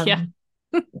 Yeah.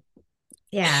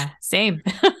 Yeah. Same.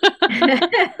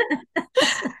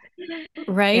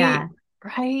 Right. Yeah.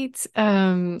 Right.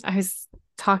 I was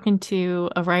talking to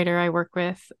a writer I work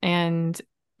with, and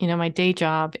my day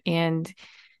job, and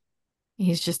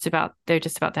they're just about to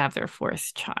have their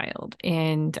fourth child.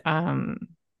 And I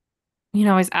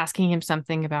was asking him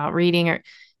something about reading, or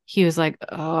he was like,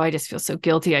 oh, I just feel so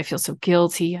guilty. I feel so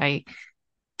guilty. I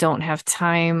don't have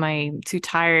time. I'm too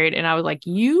tired. And I was like,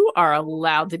 you are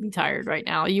allowed to be tired right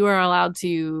now. You are allowed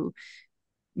to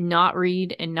not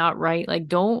read and not write. Like,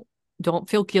 don't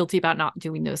feel guilty about not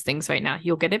doing those things right now.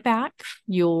 You'll get it back.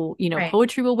 You'll, Right.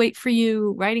 Poetry will wait for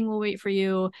you. Writing will wait for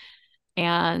you.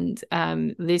 And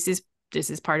this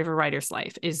is part of a writer's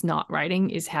life, is not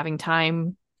writing, is having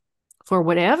time for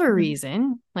whatever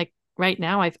reason. Like right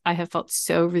now, I have felt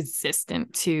so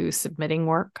resistant to submitting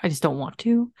work. I just don't want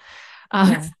to.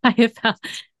 I have found,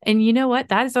 and you know what?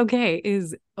 That is okay.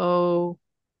 Is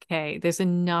okay. There's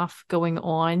enough going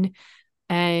on.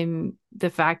 And the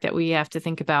fact that we have to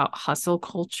think about hustle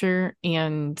culture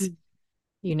and,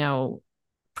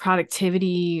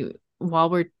 productivity while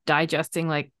we're digesting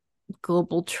like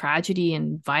global tragedy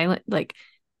and violent, like,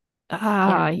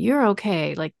 you're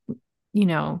okay. Like,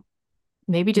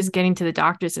 maybe just getting to the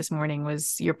doctors this morning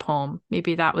was your poem.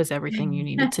 Maybe that was everything you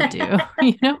needed to do,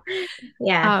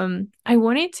 Yeah. I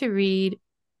wanted to read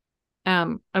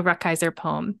a Ruckhiser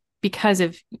poem because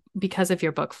of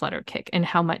your book Flutterkick and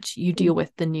how much you deal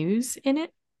with the news in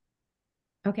it.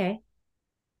 Okay.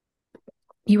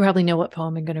 You probably know what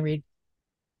poem I'm going to read.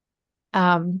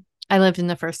 I lived in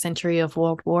the first century of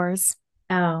world wars.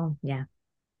 Oh, yeah.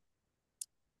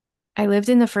 I lived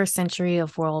in the first century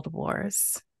of world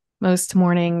wars. Most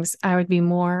mornings, I would be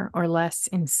more or less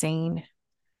insane.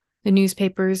 The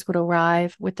newspapers would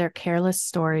arrive with their careless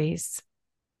stories.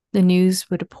 The news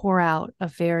would pour out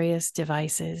of various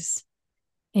devices,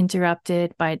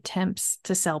 interrupted by attempts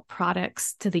to sell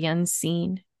products to the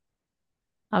unseen.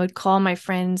 I would call my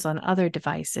friends on other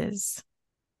devices.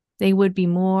 They would be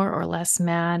more or less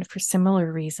mad for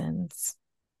similar reasons.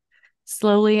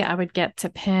 Slowly, I would get to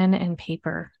pen and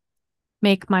paper,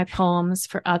 make my poems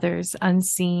for others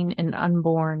unseen and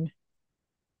unborn.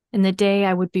 In the day,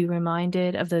 I would be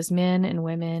reminded of those men and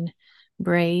women,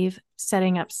 brave,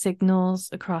 setting up signals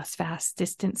across vast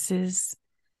distances,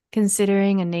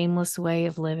 considering a nameless way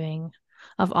of living,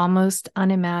 of almost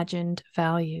unimagined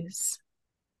values.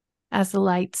 As the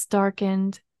lights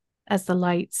darkened, as the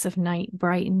lights of night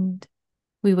brightened,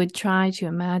 we would try to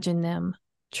imagine them,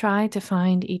 try to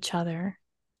find each other,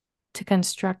 to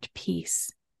construct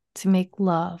peace, to make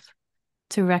love,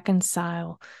 to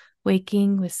reconcile,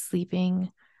 waking with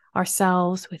sleeping,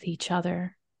 ourselves with each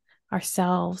other,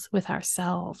 ourselves with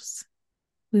ourselves.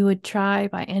 We would try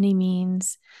by any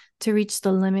means to reach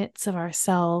the limits of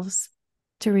ourselves,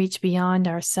 to reach beyond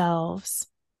ourselves,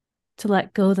 to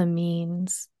let go the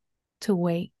means, to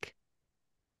wake.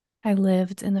 I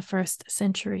lived in the first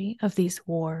century of these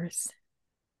wars.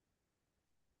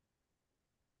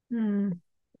 Hmm.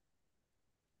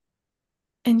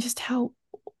 And just how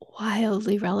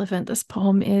wildly relevant this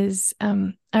poem is.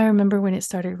 I remember when it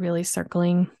started really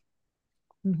circling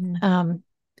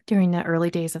during the early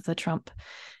days of the Trump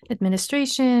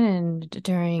administration and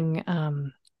during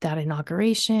that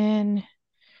inauguration.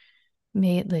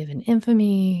 May it live in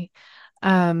infamy.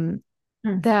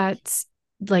 That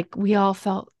like we all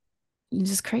felt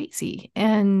just crazy.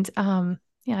 And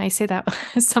yeah, I say that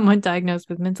as someone diagnosed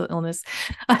with mental illness.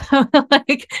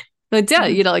 Like, but yeah,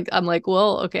 like I'm like,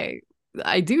 well, okay,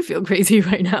 I do feel crazy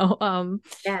right now.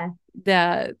 Yeah.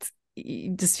 That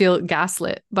you just feel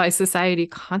gaslit by society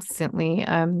constantly.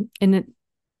 I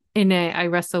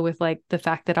wrestle with like the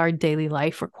fact that our daily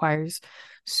life requires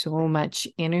so much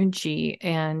energy.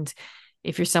 And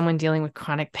if you're someone dealing with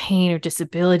chronic pain or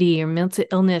disability or mental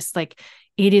illness, like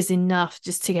it is enough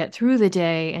just to get through the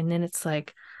day. And then it's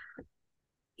like,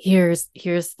 here's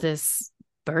this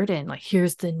burden, like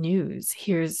here's the news,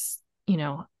 here's,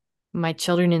 my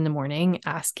children in the morning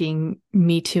asking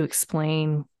me to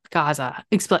explain Gaza,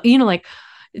 like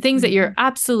things that you're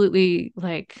absolutely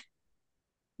like,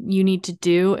 you need to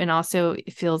do. And also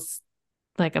it feels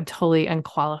like I'm totally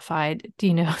unqualified,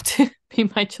 to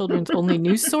be my children's only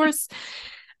news source.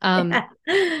 But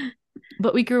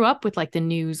we grew up with like the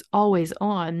news always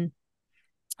on,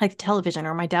 like television,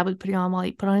 or my dad would put it on while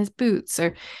he put on his boots,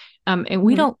 or and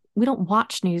we don't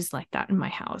watch news like that in my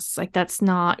house. Like it's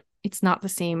not the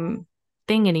same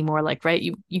thing anymore. Like, right,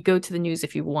 you go to the news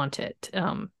if you want it.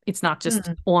 It's not just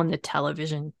on the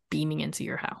television beaming into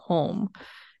your home,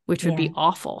 which would be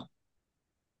awful.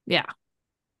 Yeah.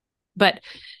 But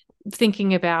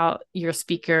thinking about your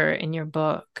speaker in your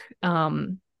book,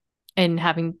 and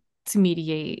having to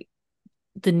mediate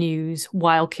the news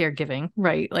while caregiving,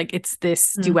 right? Like it's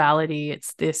this duality,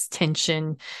 it's this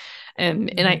tension. And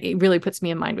it really puts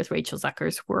me in mind with Rachel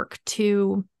Zucker's work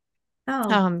too.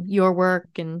 Your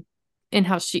work and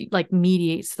how she like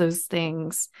mediates those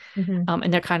things.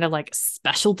 And they're kind of like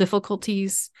special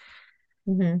difficulties.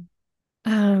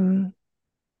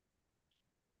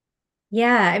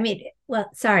 Yeah, I mean, well,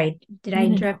 sorry, did I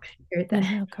interrupt?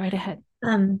 No, go right ahead.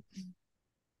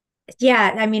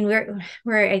 Yeah, I mean,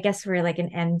 I guess we're like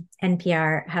an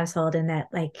NPR household, in that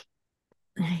like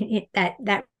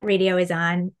that radio is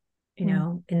on,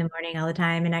 in the morning all the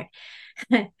time. And I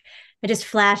just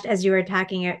flashed as you were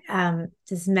talking,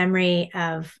 this memory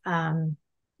of, I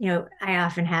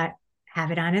often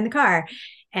have it on in the car,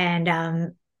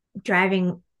 and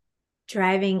driving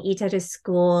Ita to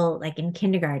school, like in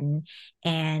kindergarten.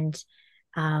 And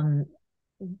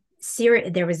Syria,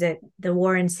 the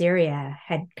war in Syria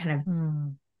had kind of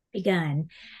begun.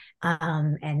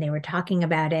 And they were talking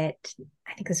about it.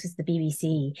 I think this was the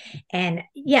BBC. And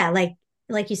yeah, like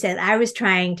you said, I was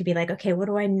trying to be like, okay, what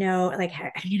do I know? Like,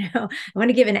 I want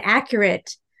to give an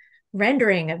accurate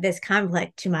rendering of this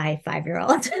conflict to my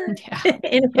 5-year-old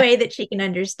in a way that she can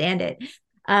understand it.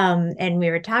 And we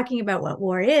were talking about what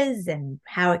war is and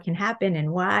how it can happen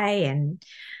and why.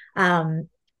 And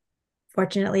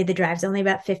fortunately, the drive's only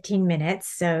about 15 minutes.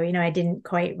 So, I didn't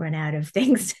quite run out of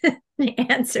things,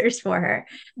 answers for her.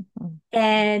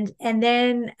 And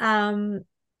then,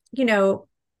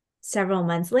 several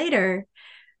months later,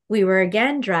 we were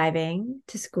again driving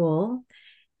to school,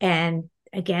 and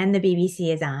again, the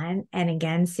BBC is on, and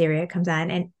again, Syria comes on,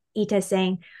 and Ita's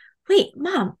saying, wait,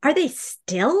 Mom, are they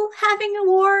still having a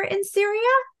war in Syria?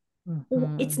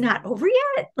 It's not over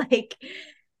yet. Like,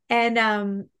 and,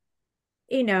 and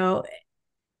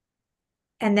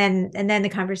then the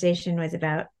conversation was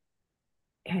about,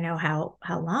 how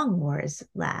long wars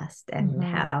last, and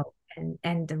how,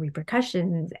 and the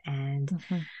repercussions, and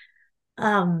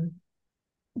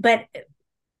but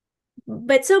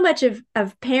so much of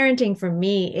parenting for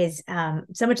me is,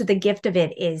 so much of the gift of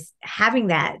it is having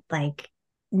that like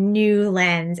new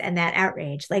lens and that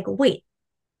outrage. Like, wait,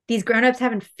 these grown-ups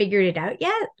haven't figured it out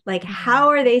yet. Like, how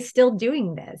are they still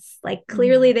doing this? Like,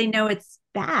 clearly they know it's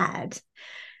bad.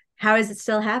 How is it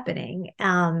still happening?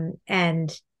 And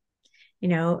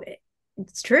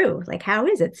it's true. Like, how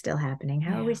is it still happening?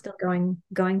 How are we still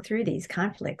going through these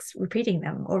conflicts, repeating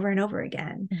them over and over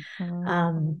again?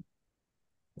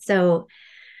 So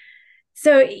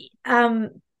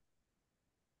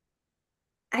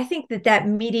I think that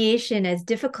mediation, as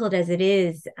difficult as it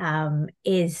is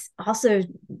also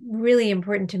really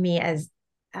important to me as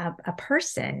a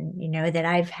person, that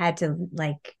I've had to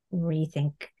like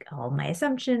rethink all my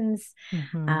assumptions,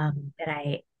 that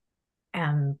I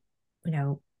am,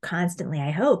 constantly,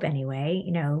 I hope anyway,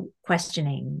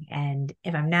 questioning. And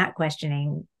if I'm not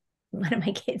questioning, one of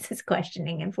my kids is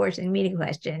questioning and forcing me to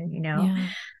question, Yeah.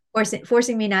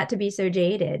 forcing me not to be so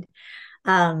jaded.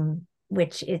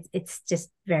 Which it's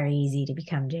just very easy to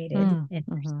become jaded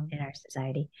in our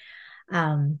society.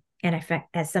 And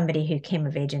as somebody who came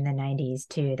of age in the 90s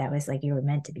too, that was like, you were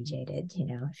meant to be jaded,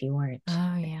 if you weren't.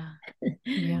 Oh, yeah.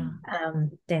 Yeah.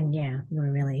 Then yeah, you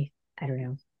were really, I don't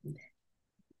know,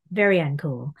 very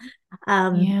uncool.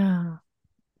 Yeah.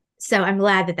 So I'm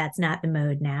glad that that's not the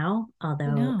mode now, although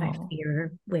I No.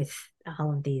 fear with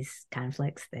all of these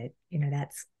conflicts that,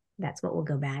 that's what we'll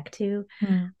go back to.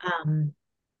 Mm. Um,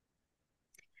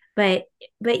 but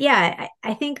yeah,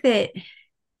 I think that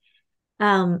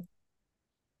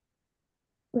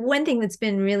one thing that's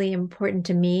been really important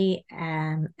to me,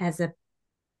 as a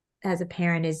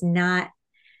parent, is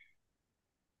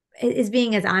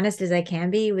being as honest as I can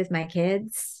be with my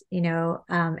kids,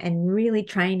 and really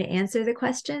trying to answer the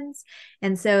questions.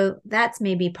 And so that's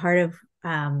maybe part of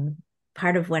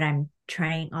what I'm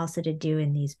trying also to do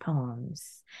in these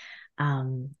poems,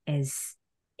 is,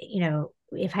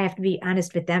 if I have to be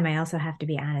honest with them, I also have to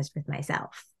be honest with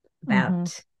myself Mm-hmm.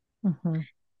 about, Mm-hmm.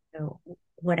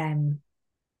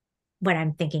 what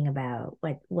I'm thinking about,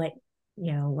 what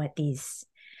these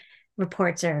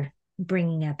reports are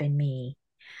bringing up in me.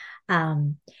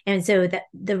 And so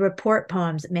the report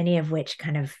poems, many of which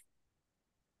kind of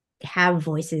have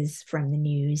voices from the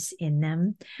news in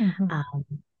them, Mm-hmm.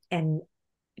 and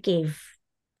gave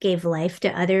life to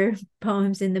other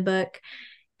poems in the book.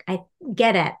 I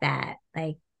get at that,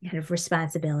 like, kind of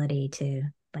responsibility to,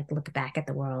 like, look back at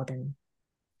the world and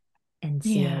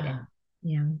see it, Yeah.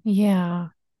 and Yeah.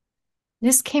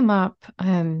 This came up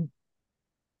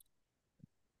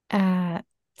at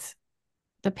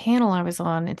the panel I was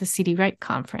on at the CD Wright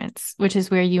conference, which is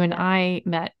where you and I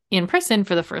met in person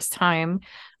for the first time.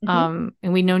 Mm-hmm.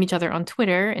 And we'd known each other on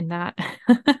Twitter in that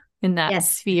in that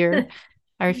Yes. sphere.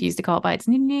 I refuse to call it by its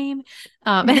new name.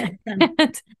 And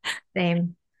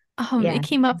Same. Yeah. it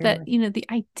came up that, the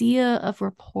idea of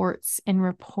reports and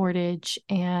reportage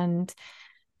and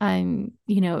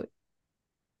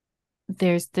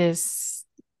there's this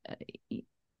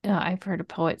I've heard a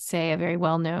poet say, a very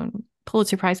well-known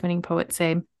Pulitzer Prize winning poet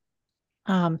say,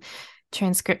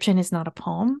 transcription is not a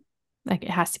poem. Like, it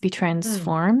has to be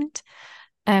transformed.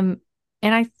 And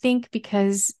I think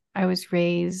because I was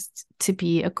raised to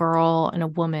be a girl and a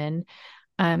woman,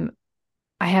 I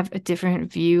have a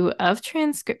different view of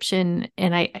transcription,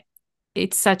 and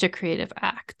it's such a creative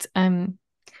act.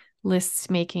 Lists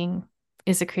making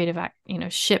is a creative act,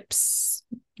 ships,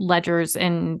 ledgers,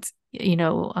 and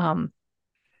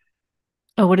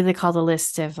oh, what do they call the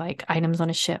list of like items on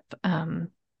a ship?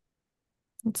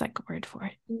 It's like a word for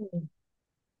it.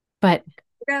 But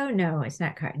No, it's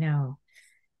not correct. No.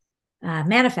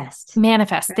 Manifest.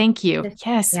 manifest. Right? Thank you.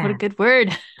 Yes, what a Yeah. good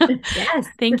word. Yes.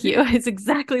 Thank you. It's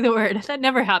exactly the word. That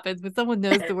never happens when someone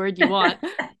knows the word you want.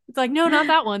 It's like, no, not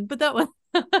that one, but that one.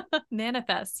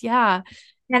 Manifest. Yeah.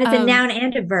 And it's a Um, noun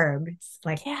and a verb. It's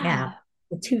like, yeah, yeah.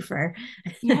 a twofer.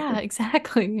 Yeah,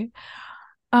 exactly.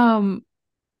 Um,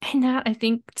 And that, I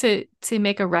think, to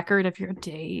make a record of your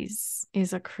days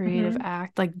is a creative Mm-hmm.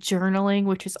 act, like journaling,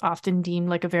 which is often deemed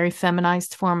like a very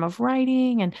feminized form of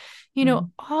writing. And, Mm-hmm.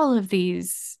 all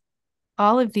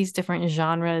of these different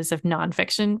genres of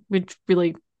nonfiction, which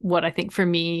really what I think for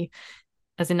me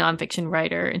as a nonfiction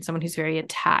writer and someone who's very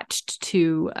attached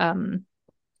to,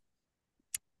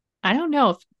 I don't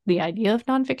know if the idea of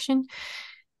nonfiction,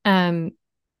 um,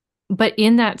 but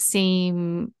in that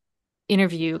same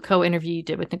co-interview you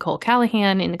did with Nicole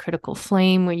Callahan in The Critical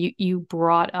Flame, where you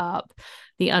brought up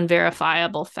the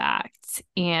unverifiable fact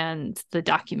and the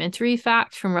documentary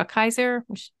fact from Rukeyser,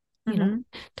 which, Mm-hmm.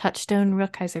 touchstone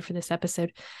Rukeyser for this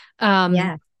episode.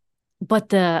 Yeah. But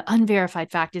the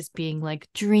unverified fact is being like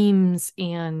dreams,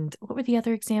 and what were the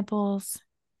other examples?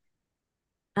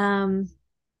 Um,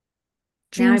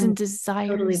 Now Dreams and I'm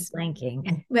totally desires.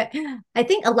 blanking, but I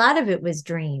think a lot of it was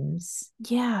dreams.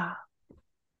 Yeah.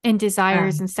 And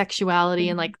desires Um, and sexuality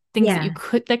and like things yeah.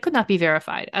 that could not be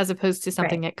verified, as opposed to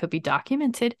something Right. that could be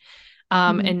documented.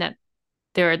 Mm-hmm. And that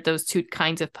there are those two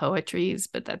kinds of poetries,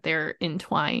 but that they're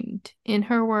entwined in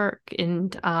her work.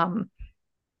 And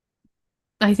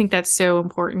I think that's so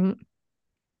important.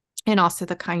 And also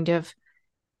the kind of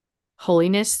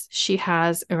holiness she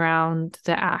has around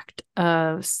the act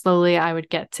of slowly I would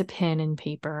get to pen and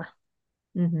paper,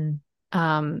 Mm-hmm.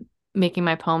 um, making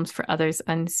my poems for others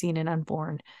unseen and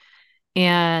unborn.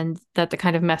 And that the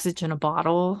kind of message in a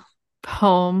bottle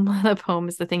poem, the poem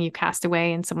is the thing you cast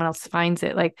away and someone else finds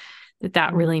it, like that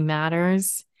Mm-hmm. really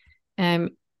matters. Um,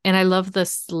 and I love the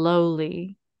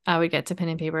slowly. I would get to pen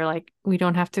and paper, like we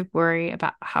don't have to worry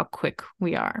about how quick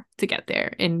we are to get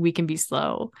there, and we can be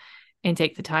slow and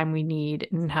take the time we need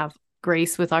and have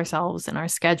grace with ourselves and our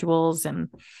schedules. And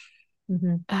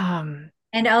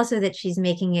and also that she's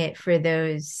making it for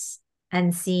those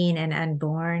unseen and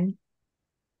unborn,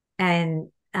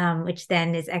 and which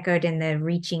then is echoed in the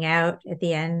reaching out at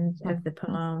the end of the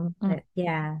poem.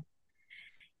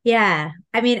 Yeah.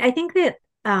 I mean, I think that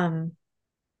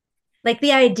like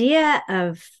the idea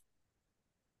of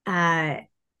that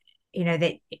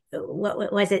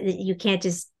what was it that you can't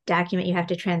just document, you have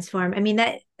to transform. I mean,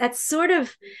 that's sort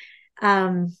of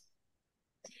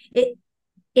it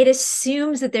it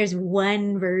assumes that there's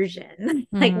one version,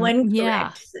 like one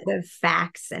correct set of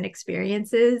facts and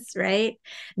experiences, right?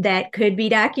 That could be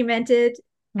documented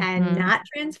and not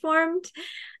transformed.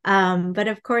 But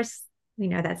of course,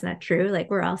 that's not true. Like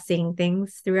we're all seeing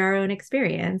things through our own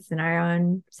experience and our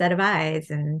own set of eyes,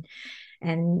 and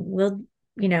we'll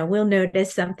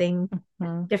notice something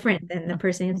different than the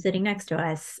person who's sitting next to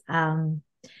us.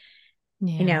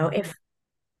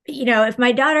 If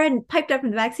my daughter hadn't piped up in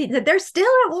the backseat and said they're still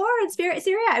at war in Syria,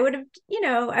 I would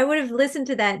have listened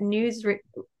to that news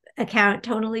account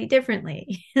totally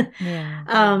differently.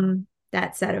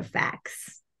 That set of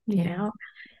facts, so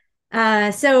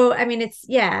I mean, it's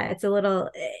a little.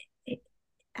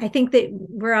 I think that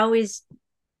we're always,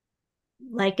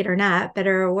 like it or not,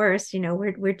 better or worse,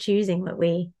 we're choosing what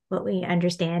we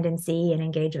understand and see and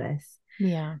engage with.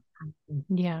 And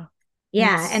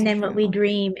then what we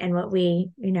dream and what we,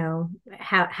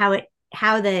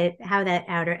 how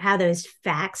those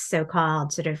facts,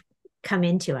 so-called, sort of come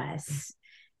into us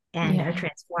and are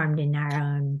transformed in our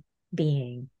own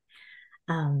being.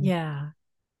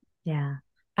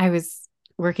 I was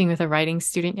working with a writing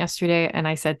student yesterday, and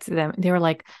I said to them, they were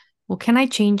like, well, can I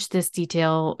change this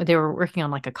detail? They were working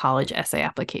on like a college essay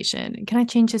application. Can I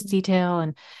change this detail?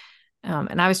 And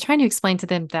I was trying to explain to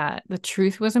them that the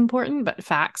truth was important, but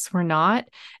facts were not.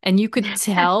 And you could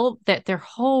tell that their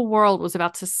whole world was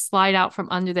about to slide out from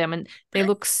under them. And they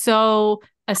looked so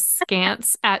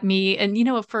askance at me. And,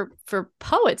 for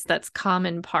poets, that's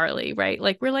common parley, right?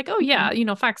 Like we're like, oh yeah,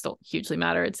 facts don't hugely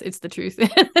matter. It's the truth.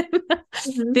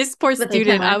 This poor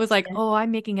student, I was like, oh, I'm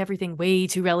making everything way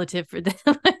too relative for them.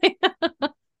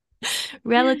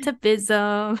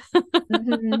 Relativism.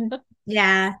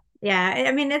 Yeah.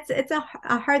 I mean, it's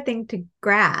a hard thing to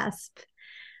grasp,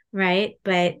 right?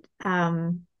 But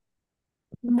I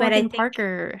think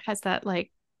Parker has that,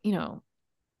 like,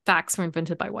 facts were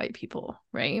invented by white people,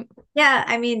 right? Yeah,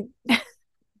 I mean,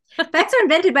 facts are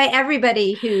invented by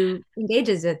everybody who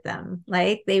engages with them.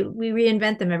 Like we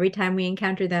reinvent them every time we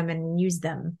encounter them and use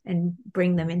them and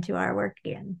bring them into our work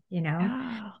again,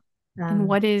 And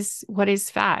what is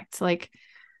fact? Like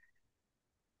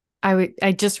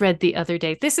I just read the other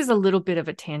day, this is a little bit of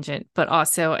a tangent, but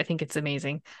also I think it's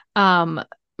amazing.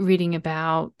 Reading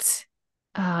about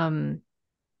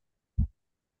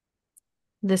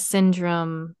the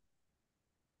syndrome.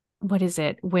 What is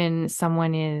it when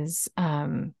someone is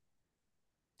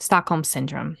Stockholm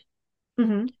syndrome?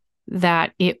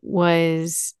 That it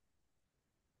was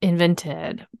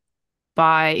invented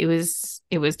by, it was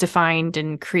defined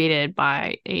and created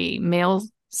by a male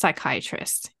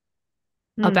psychiatrist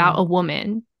about a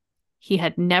woman he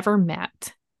had never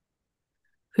met,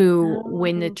 who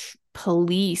when the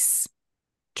police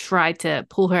tried to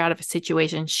pull her out of a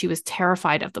situation, she was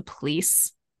terrified of the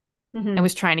police and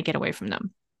was trying to get away from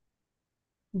them.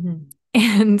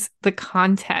 And the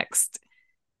context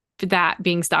for that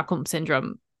being Stockholm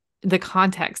syndrome, the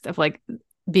context of like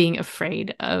being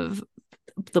afraid of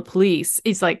the police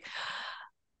is like,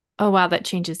 oh wow, that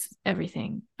changes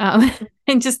everything.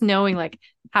 And just knowing like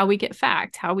how we get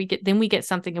fact, then we get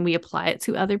something and we apply it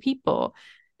to other people,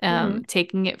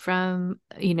 taking it from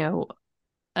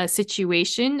a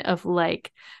situation of like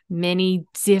many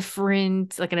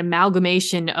different, like an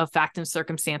amalgamation of fact and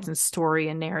circumstance and story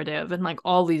and narrative and like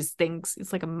all these things.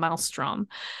 It's like a maelstrom.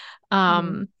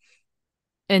 And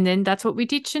then that's what we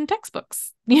teach in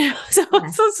textbooks, so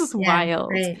it's just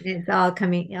wild. Right. It all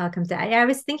comes down. I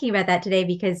was thinking about that today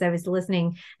because I was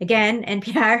listening again,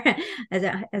 NPR, as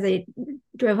I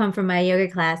drove home from my yoga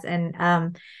class,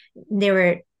 and they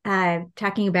were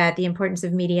talking about the importance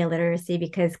of media literacy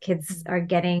because kids are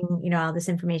getting, all this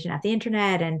information off the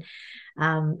internet and,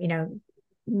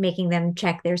 making them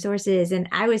check their sources. And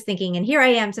I was thinking, and here I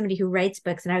am, somebody who writes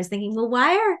books, and I was thinking, well,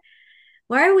 why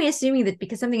are we assuming that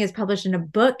because something is published in a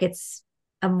book, it's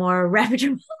a more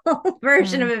reputable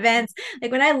version of events?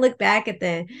 Like when I look back at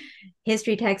the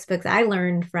history textbooks I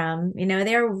learned from,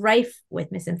 they're rife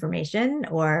with misinformation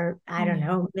or, I don't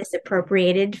know,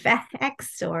 misappropriated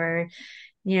facts or,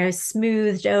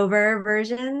 smoothed over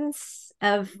versions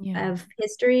Yeah. of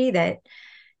history that,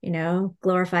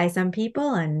 glorify some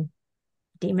people and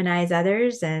demonize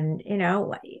others. And,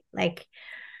 like,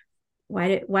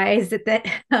 why is it that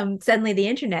suddenly the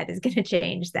internet is going to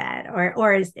change that,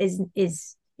 or is the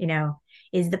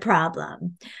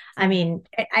problem? I Yeah. mean,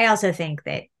 I also think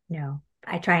that,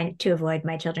 I try to avoid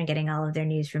my children getting all of their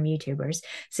news from YouTubers.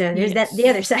 So there's the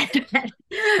other Yes. side of that,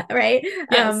 right?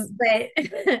 Yes.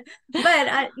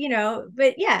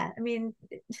 But yeah, I mean,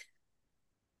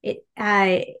 it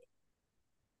I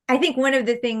think one of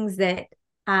the things that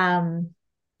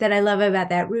I love about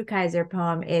that Rukeyser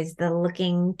poem is the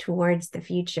looking towards the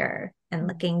future and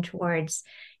looking towards,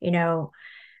 you know,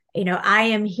 I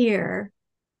am here,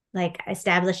 like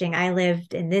establishing I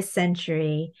lived in this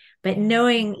century, but Yeah.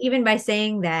 knowing even by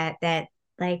saying that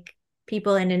like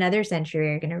people in another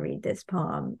century are going to read this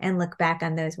poem and look back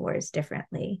on those wars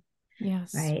differently,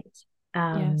 Yes. right?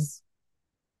 Um, Yes.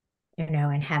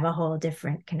 and have a whole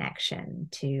different connection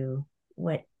to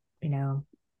what, you know,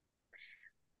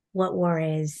 what war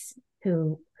is,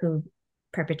 who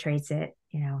perpetrates it,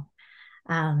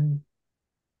 um,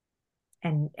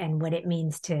 and what it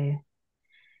means to,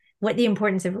 what the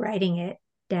importance of writing it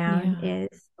down Yeah.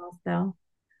 is also.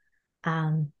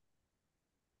 Um,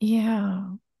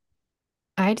 Yeah.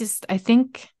 I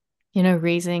think,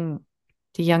 raising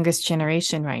the youngest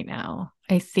generation right now,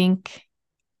 I think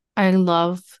I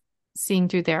love seeing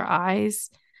through their eyes.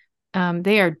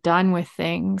 They are done with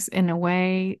things in a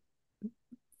way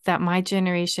that my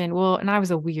generation, well, and I was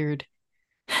a weird,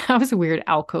 I was a weird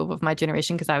alcove of my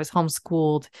generation because I was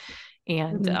homeschooled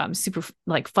and mhm, super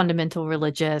like fundamental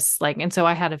religious, like, and so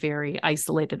I had a very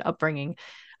isolated upbringing.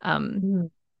 Um,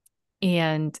 mhm,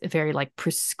 and a very like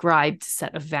prescribed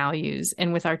set of values.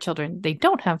 And with our children, they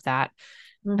don't have that.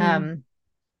 mhm. Um,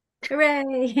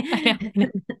 Hooray. I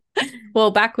know. Well,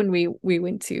 back when we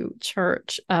went to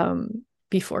church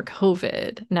before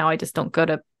COVID, now I just don't go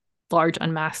to large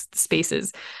unmasked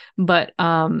spaces. But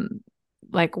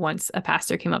like once a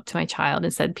pastor came up to my child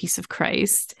and said, "Peace of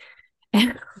Christ,"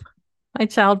 and my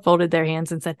child folded their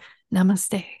hands and said,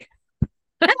 "Namaste."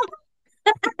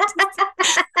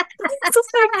 It's just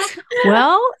like,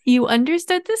 well, you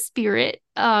understood the spirit.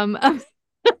 That's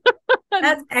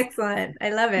excellent. I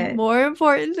love it. More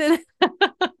important than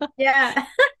Yeah.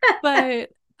 but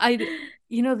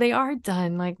they are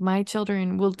done. Like my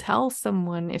children will tell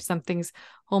someone if something's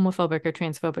homophobic or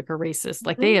transphobic or racist.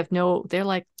 Like Mhm. they're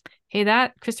like, hey,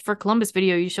 that Christopher Columbus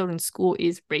video you showed in school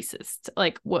is racist.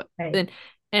 Like what? Right.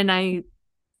 And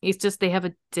it's just they have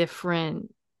a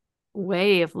different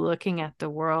way of looking at the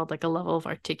world, like a level of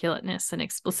articulateness and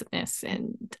explicitness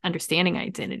and understanding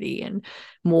identity and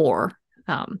more.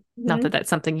 Not that Mhm. that's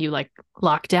something you like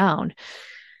lock down,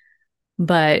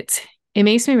 but it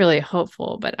makes me really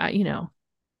hopeful. But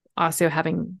also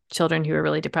having children who are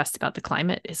really depressed about the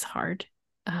climate is hard.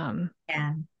 Um,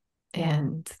 Yeah. Yeah.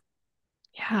 and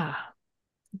yeah,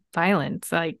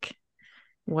 violence. Like,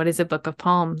 what is a book of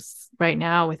poems right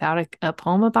now without a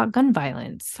poem about gun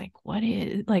violence? Like, what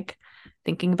is like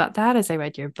thinking about that as I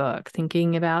read your book,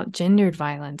 thinking about gendered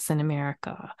violence in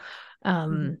America,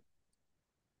 Mhm.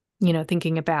 um,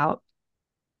 thinking about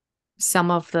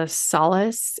some of the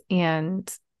solace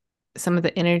and some of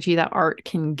the energy that art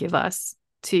can give us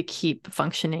to keep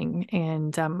functioning.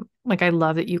 And like I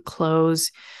love that you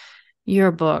close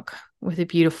your book with a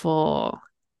beautiful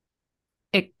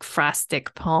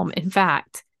ekphrastic poem. In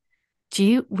fact,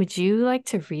 would you like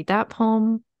to read that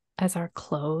poem as our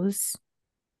close?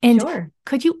 And Sure.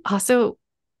 could you also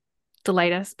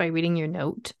delight us by reading your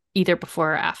note either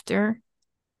before or after?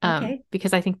 Okay.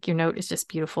 Because I think your note is just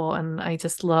beautiful and I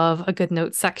just love a good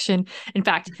note section. In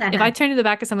fact, if I turn to the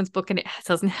back of someone's book and it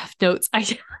doesn't have notes,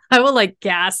 I will like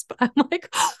gasp. I'm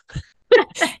like,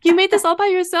 you made this all by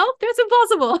yourself? That's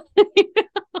impossible.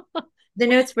 The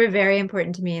notes were very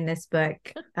important to me in this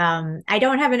book. I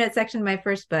don't have a note section in my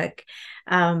first book,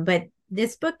 but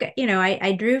this book,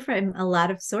 I drew from a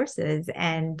lot of sources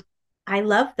and I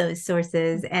love those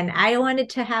sources and I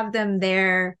wanted to have them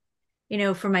there,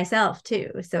 for myself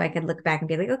too, so I could look back and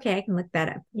be like, okay, I can look that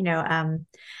up.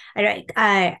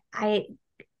 I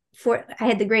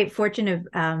had the great fortune of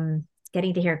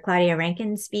getting to hear Claudia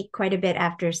Rankine speak quite a bit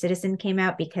after Citizen came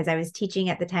out because I was teaching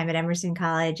at the time at Emerson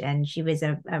College and she was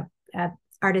a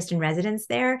artist in residence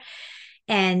there.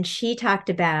 And she talked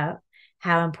about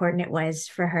how important it was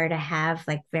for her to have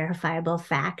like verifiable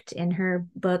fact in her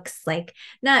books. Like,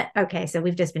 not okay, so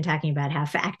we've just been talking about how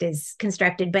fact is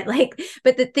constructed, but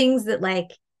the things that like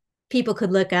people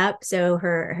could look up. So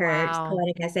her Wow.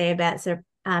 poetic essay about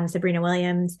Sabrina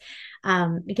Williams,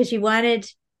 because she wanted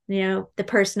the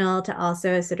personal to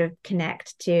also sort of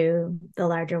connect to the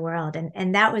larger world.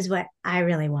 And that was what I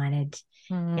really wanted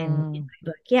in my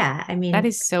book. Yeah. I That mean,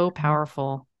 is so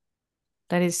powerful.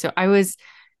 That is so, I was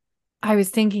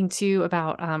thinking too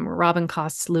about Robin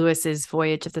Cost Lewis's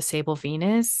Voyage of the Sable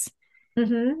Venus.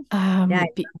 yeah, I love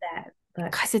that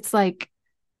book. Because it's like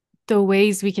the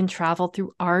ways we can travel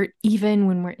through art, even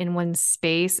when we're in one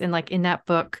space. And like in that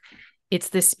book, it's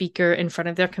the speaker in front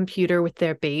of their computer with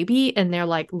their baby, and they're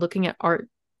like looking at art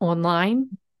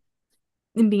online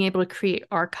and being able to create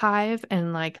archive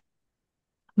and like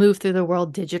move through the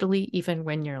world digitally, even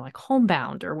when you're like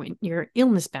homebound or when you're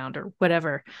illness bound or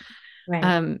whatever. Right.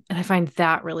 And I find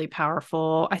that really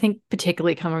powerful. I think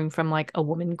particularly coming from like a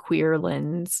woman queer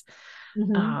lens.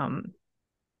 Um,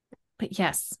 but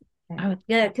yes, I would.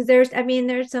 Yeah, because there's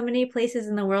so many places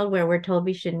in the world where we're told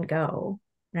we shouldn't go,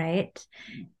 right?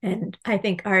 And I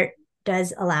think art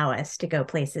does allow us to go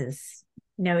places,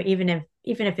 even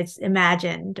if it's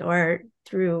imagined or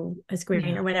through a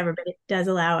screen or whatever, but it does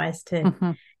allow us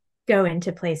to go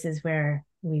into places where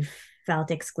we've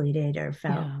felt excluded or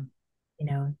felt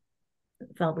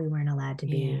we weren't allowed to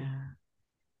be.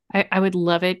 I would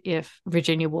love it if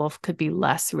Virginia Woolf could be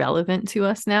less relevant to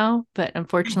us now, but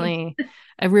unfortunately,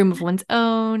 a room of one's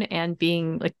own and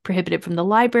being like prohibited from the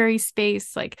library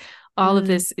space, like all of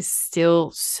this is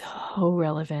still so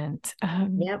relevant.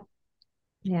 Yep.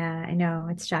 Yeah, I know.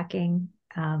 It's shocking.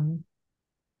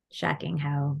 Shocking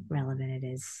how relevant it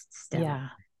is still. Yeah.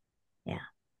 Yeah.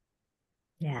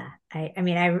 Yeah. I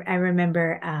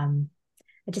remember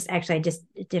I just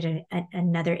did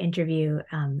another interview,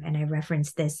 and I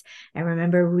referenced this. I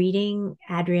remember reading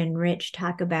Adrienne Rich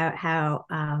talk about how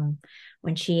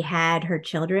when she had her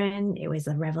children, it was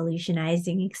a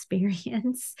revolutionizing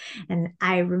experience. And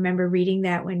I remember reading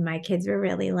that when my kids were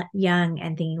really young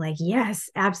and thinking like, yes,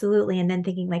 absolutely. And then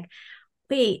thinking like,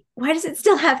 wait, why does it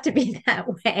still have to be that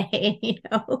way?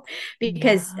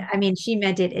 Because she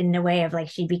meant it in a way of like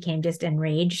she became just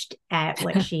enraged at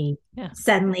what she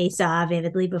suddenly saw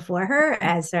vividly before her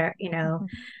as her,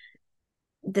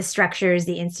 the structures,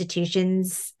 the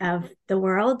institutions of the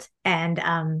world. And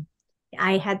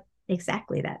I had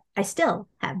exactly that. I still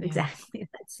have exactly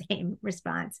that same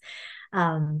response.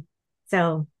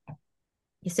 So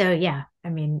yeah,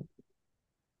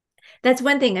 that's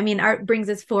one thing. Art brings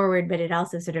us forward, but it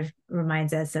also sort of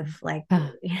reminds us of like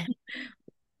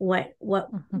what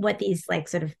these like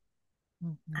sort of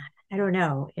I don't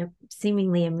know,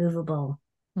 seemingly immovable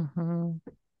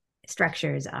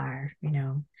structures are.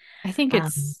 I think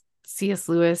it's C.S.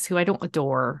 Lewis, who I don't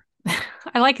adore.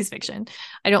 I like his fiction.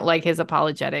 I don't like his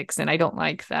apologetics, and I don't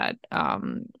like that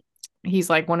he's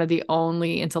like one of the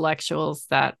only intellectuals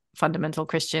that fundamental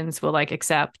Christians will like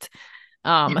accept.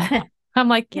 I'm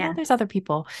like, there's other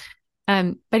people.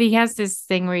 But he has this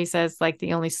thing where he says like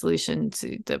the only solution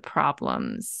to the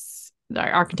problems,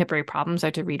 our contemporary problems,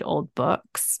 are to read old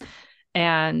books.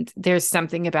 And there's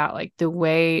something about like the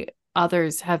way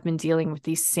others have been dealing with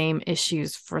these same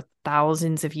issues for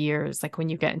thousands of years. Like when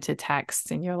you get into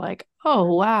texts and you're like,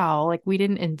 oh, wow, like we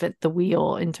didn't invent the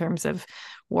wheel in terms of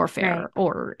warfare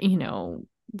or,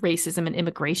 racism and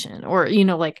immigration or,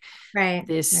 like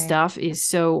this stuff is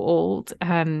so old.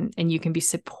 And you can be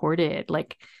supported.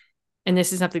 Like, and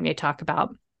this is something they talk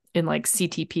about in like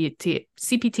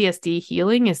CPTSD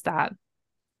healing, is that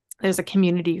there's a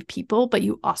community of people, but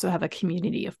you also have a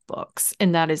community of books.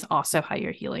 And that is also how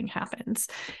your healing happens.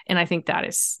 And I think that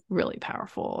is really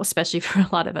powerful, especially for a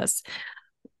lot of us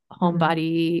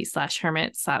homebody /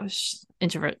 hermit /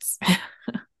 introverts.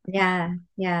 Yeah.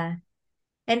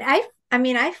 And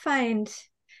I find,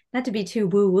 not to be too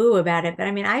woo-woo about it, but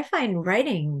I find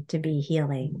writing to be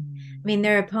healing.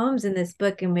 There are poems in this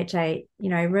book in which I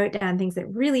wrote down things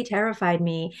that really terrified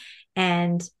me,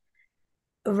 and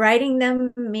writing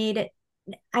them made it,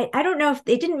 I don't know if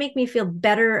it didn't make me feel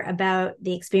better about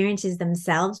the experiences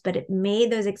themselves, but it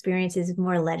made those experiences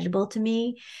more legible to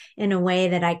me in a way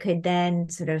that I could then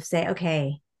sort of say,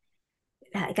 okay,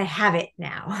 like I have it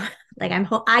now. Like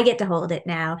I get to hold it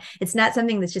now. It's not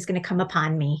something that's just going to come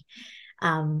upon me.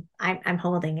 I'm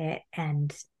holding it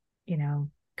and,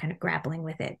 kind of grappling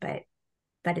with it, but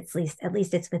at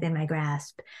least it's within my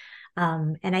grasp.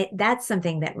 And that's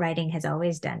something that writing has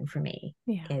always done for me,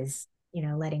 is,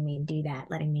 letting me do that,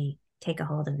 letting me take a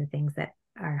hold of the things that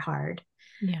are hard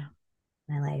in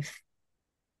my life.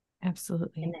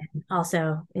 Absolutely. And then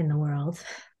also in the world.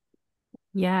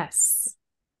 Yes.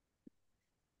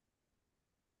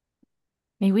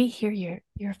 May we hear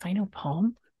your final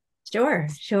poem? Sure.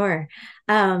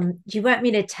 Do you want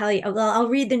me to tell you? Well, I'll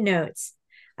read the notes.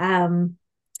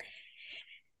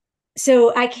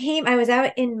 So I was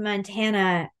out in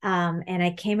Montana, and I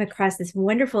came across this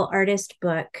wonderful artist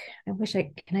book.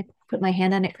 Can I put my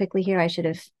hand on it quickly here? I should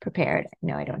have prepared.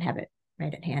 No, I don't have it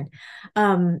right at hand.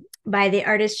 By the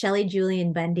artist Shelley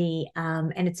Julian Bundy.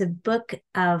 And it's a book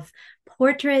of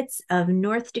portraits of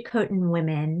North Dakotan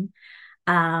women,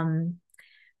 um,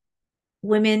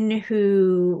 women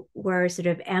who were sort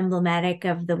of emblematic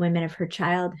of the women of her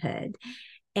childhood.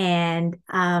 And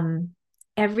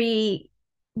every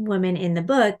woman in the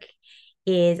book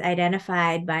is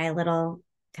identified by a little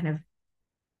kind of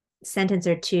sentence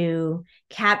or two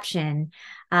caption,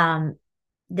 that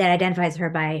identifies her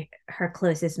by her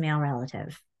closest male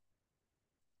relative.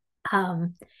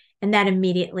 And that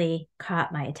immediately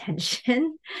caught my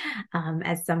attention,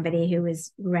 as somebody who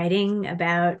was writing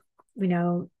about,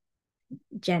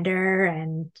 gender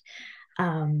and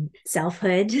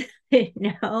selfhood,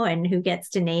 and who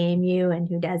gets to name you and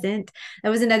who doesn't. That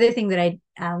was another thing that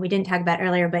we didn't talk about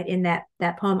earlier, but in that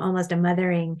poem, Almost a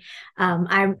Mothering,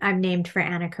 I'm named for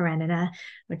Anna Karenina,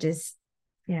 which is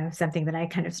something that I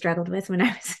kind of struggled with when I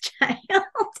was a child.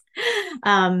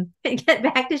 Get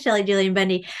back to Shelley Julian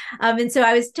Bundy. And so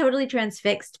I was totally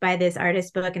transfixed by this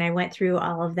artist book, and I went through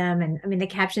all of them. And I mean, the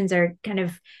captions are kind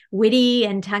of witty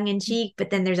and tongue in cheek, but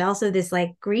then there's also this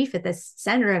like grief at the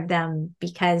center of them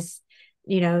because,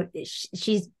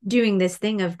 she's doing this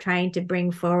thing of trying to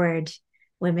bring forward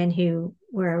women who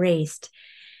were erased.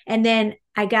 And then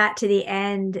I got to the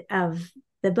end of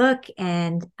the book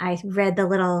and I read the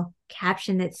little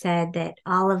caption that said that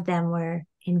all of them were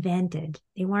invented.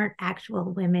 They weren't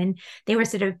actual women. They were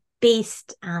sort of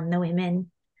based on the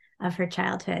women of her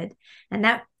childhood. And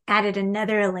that added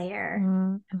another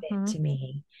layer of it to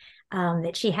me,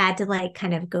 that she had to like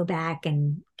kind of go back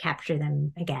and capture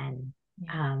them again,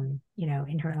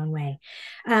 in her own way.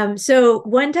 So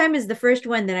One Time is the first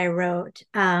one that I wrote.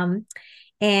 And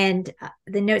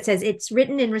the note says, it's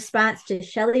written in response to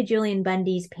Shelley Julian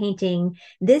Bundy's painting,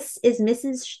 This is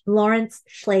Mrs. Lawrence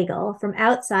Schlegel from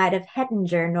outside of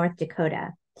Hettinger, North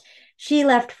Dakota. She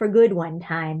left for good one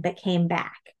time, but came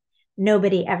back.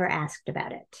 Nobody ever asked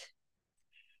about it.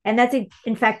 And that's,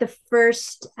 in fact, the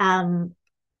first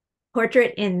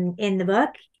portrait in the book.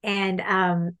 And,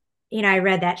 I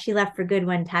read that she left for good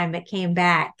one time, but came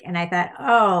back. And I thought,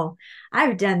 oh,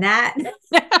 I've done that.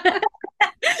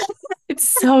 It's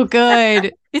so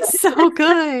good. It's so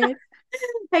good.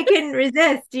 I couldn't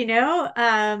resist,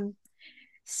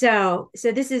 So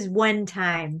this is One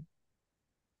Time.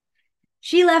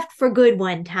 She left for good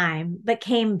one time, but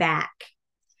came back.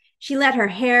 She let her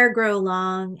hair grow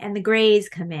long and the grays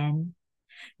come in.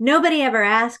 Nobody ever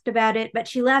asked about it, but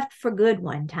she left for good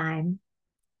one time.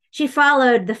 She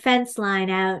followed the fence line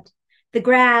out, the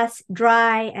grass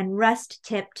dry and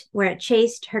rust-tipped where it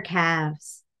chased her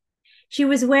calves. She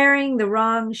was wearing the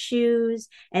wrong shoes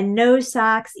and no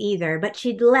socks either, but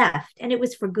she'd left, and it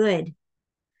was for good.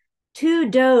 2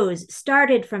 does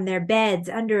started from their beds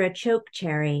under a choke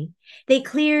cherry. They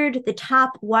cleared the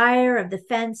top wire of the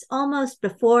fence almost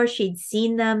before she'd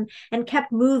seen them and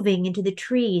kept moving into the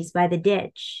trees by the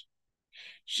ditch.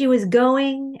 She was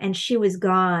going and she was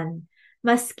gone,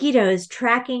 mosquitoes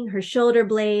tracking her shoulder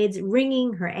blades,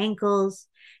 wringing her ankles.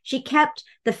 She kept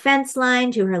the fence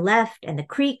line to her left and the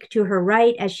creek to her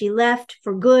right as she left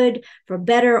for good, for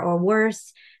better or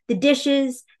worse. The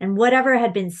dishes and whatever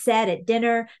had been said at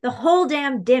dinner, the whole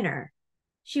damn dinner.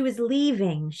 She was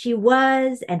leaving. She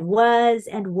was and was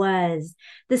and was.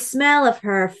 The smell of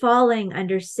her falling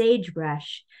under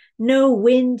sagebrush. No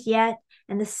wind yet,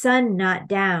 and the sun not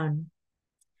down.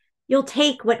 You'll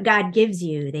take what God gives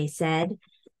you, they said,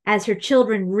 as her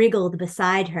children wriggled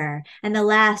beside her, and the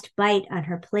last bite on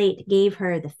her plate gave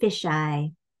her the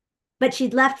fisheye. But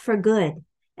she'd left for good,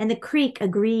 and the creek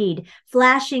agreed,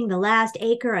 flashing the last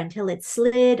acre until it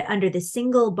slid under the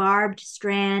single barbed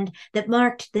strand that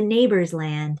marked the neighbor's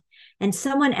land, and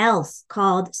someone else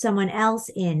called someone else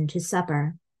in to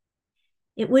supper.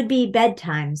 It would be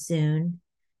bedtime soon,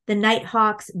 the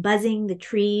nighthawks buzzing the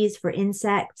trees for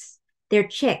insects, their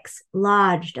chicks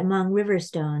lodged among river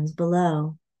stones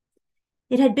below.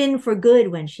 It had been for good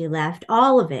when she left,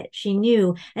 all of it, she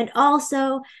knew, and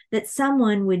also that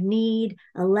someone would need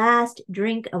a last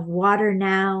drink of water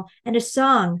now and a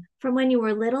song from when you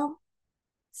were little.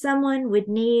 Someone would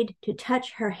need to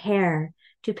touch her hair,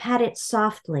 to pat it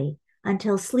softly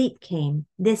until sleep came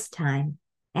this time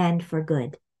and for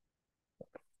good.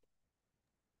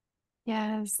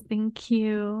 Yes, thank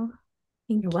you.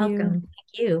 Thank You're welcome.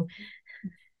 Thank you.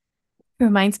 It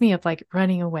reminds me of like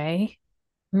running away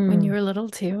when you were little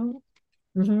too.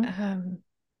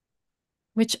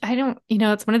 Which I don't,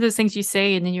 it's one of those things you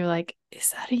say and then you're like,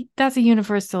 that's a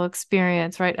universal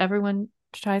experience, right? Everyone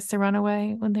tries to run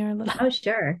away when they're little. Oh,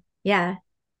 sure. Yeah.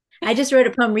 I just wrote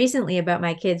a poem recently about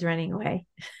my kids running away.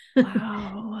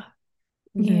 Wow.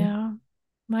 Mhm. Yeah.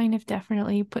 Mine have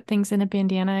definitely put things in a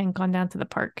bandana and gone down to the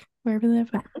park where we live.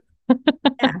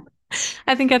 Yeah.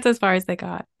 I think that's as far as they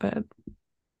got, but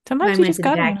sometimes Mine you went just to the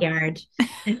gotta run backyard.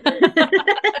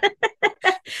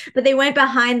 But they went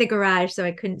behind the garage, so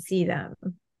I couldn't see them.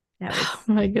 That away. was,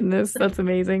 Oh my goodness, that's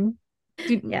amazing.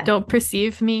 yeah. Don't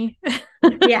perceive me.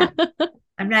 Yeah.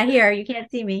 I'm not here. You can't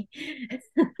see me.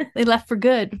 They left for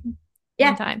good one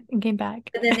Yeah. time and came back.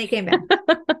 But then they came back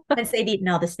once they'd eaten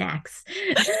all the snacks.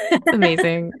 That's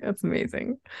amazing. That's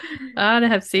amazing. To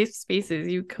have safe spaces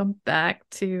you come back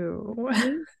to.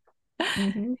 Mhm.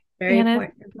 Mhm. Very Anna,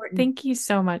 important. thank you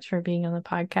so much for being on the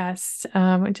podcast.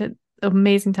 It's an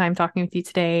amazing time talking with you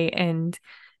today, and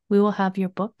we will have your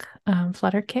book,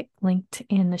 Flutter Kick, linked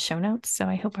in the show notes. So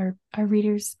I hope our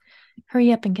readers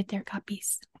hurry up and get their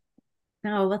copies.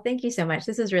 Oh, well, thank you so much.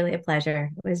 This was really a pleasure.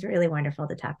 It was really wonderful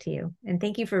to talk to you. And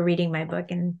thank you for reading my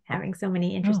book and having so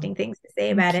many Oh, interesting things to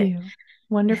say about thank it. you.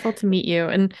 Wonderful to meet you.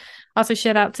 And also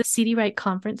shout out to CD Write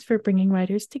Conference for bringing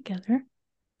writers together.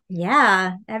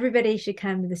 Yeah, everybody should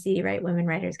come to the CD Write Women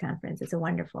Writers Conference. It's a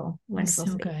wonderful, It's wonderful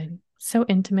so space. good. So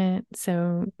intimate,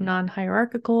 so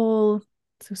non-hierarchical,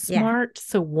 so Yeah. smart,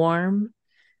 so warm.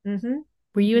 Mm-hmm.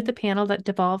 Were you at Mm-hmm. the panel that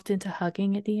devolved into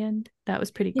hugging at the end? That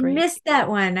was pretty I great. missed that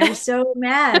one. I was so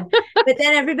mad. But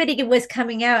then everybody was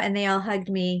coming out and they all hugged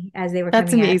me as they were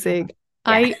That's coming out. amazing.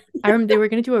 Yeah. I remember they were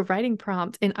going to do a writing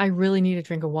prompt and I really needed a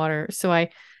drink of water. So I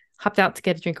hopped out to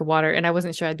get a drink of water and I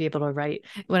wasn't sure I'd be able to write.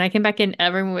 When I came back in,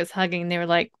 everyone was hugging. They were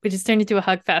like, we just turned into a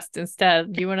hug fest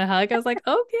instead. Do you want to hug? I was like,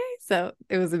 okay. So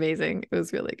it was amazing. It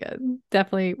was really good.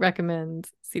 Definitely recommend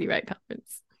CD Write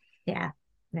Conference. Yeah.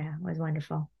 Yeah. It was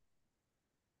wonderful.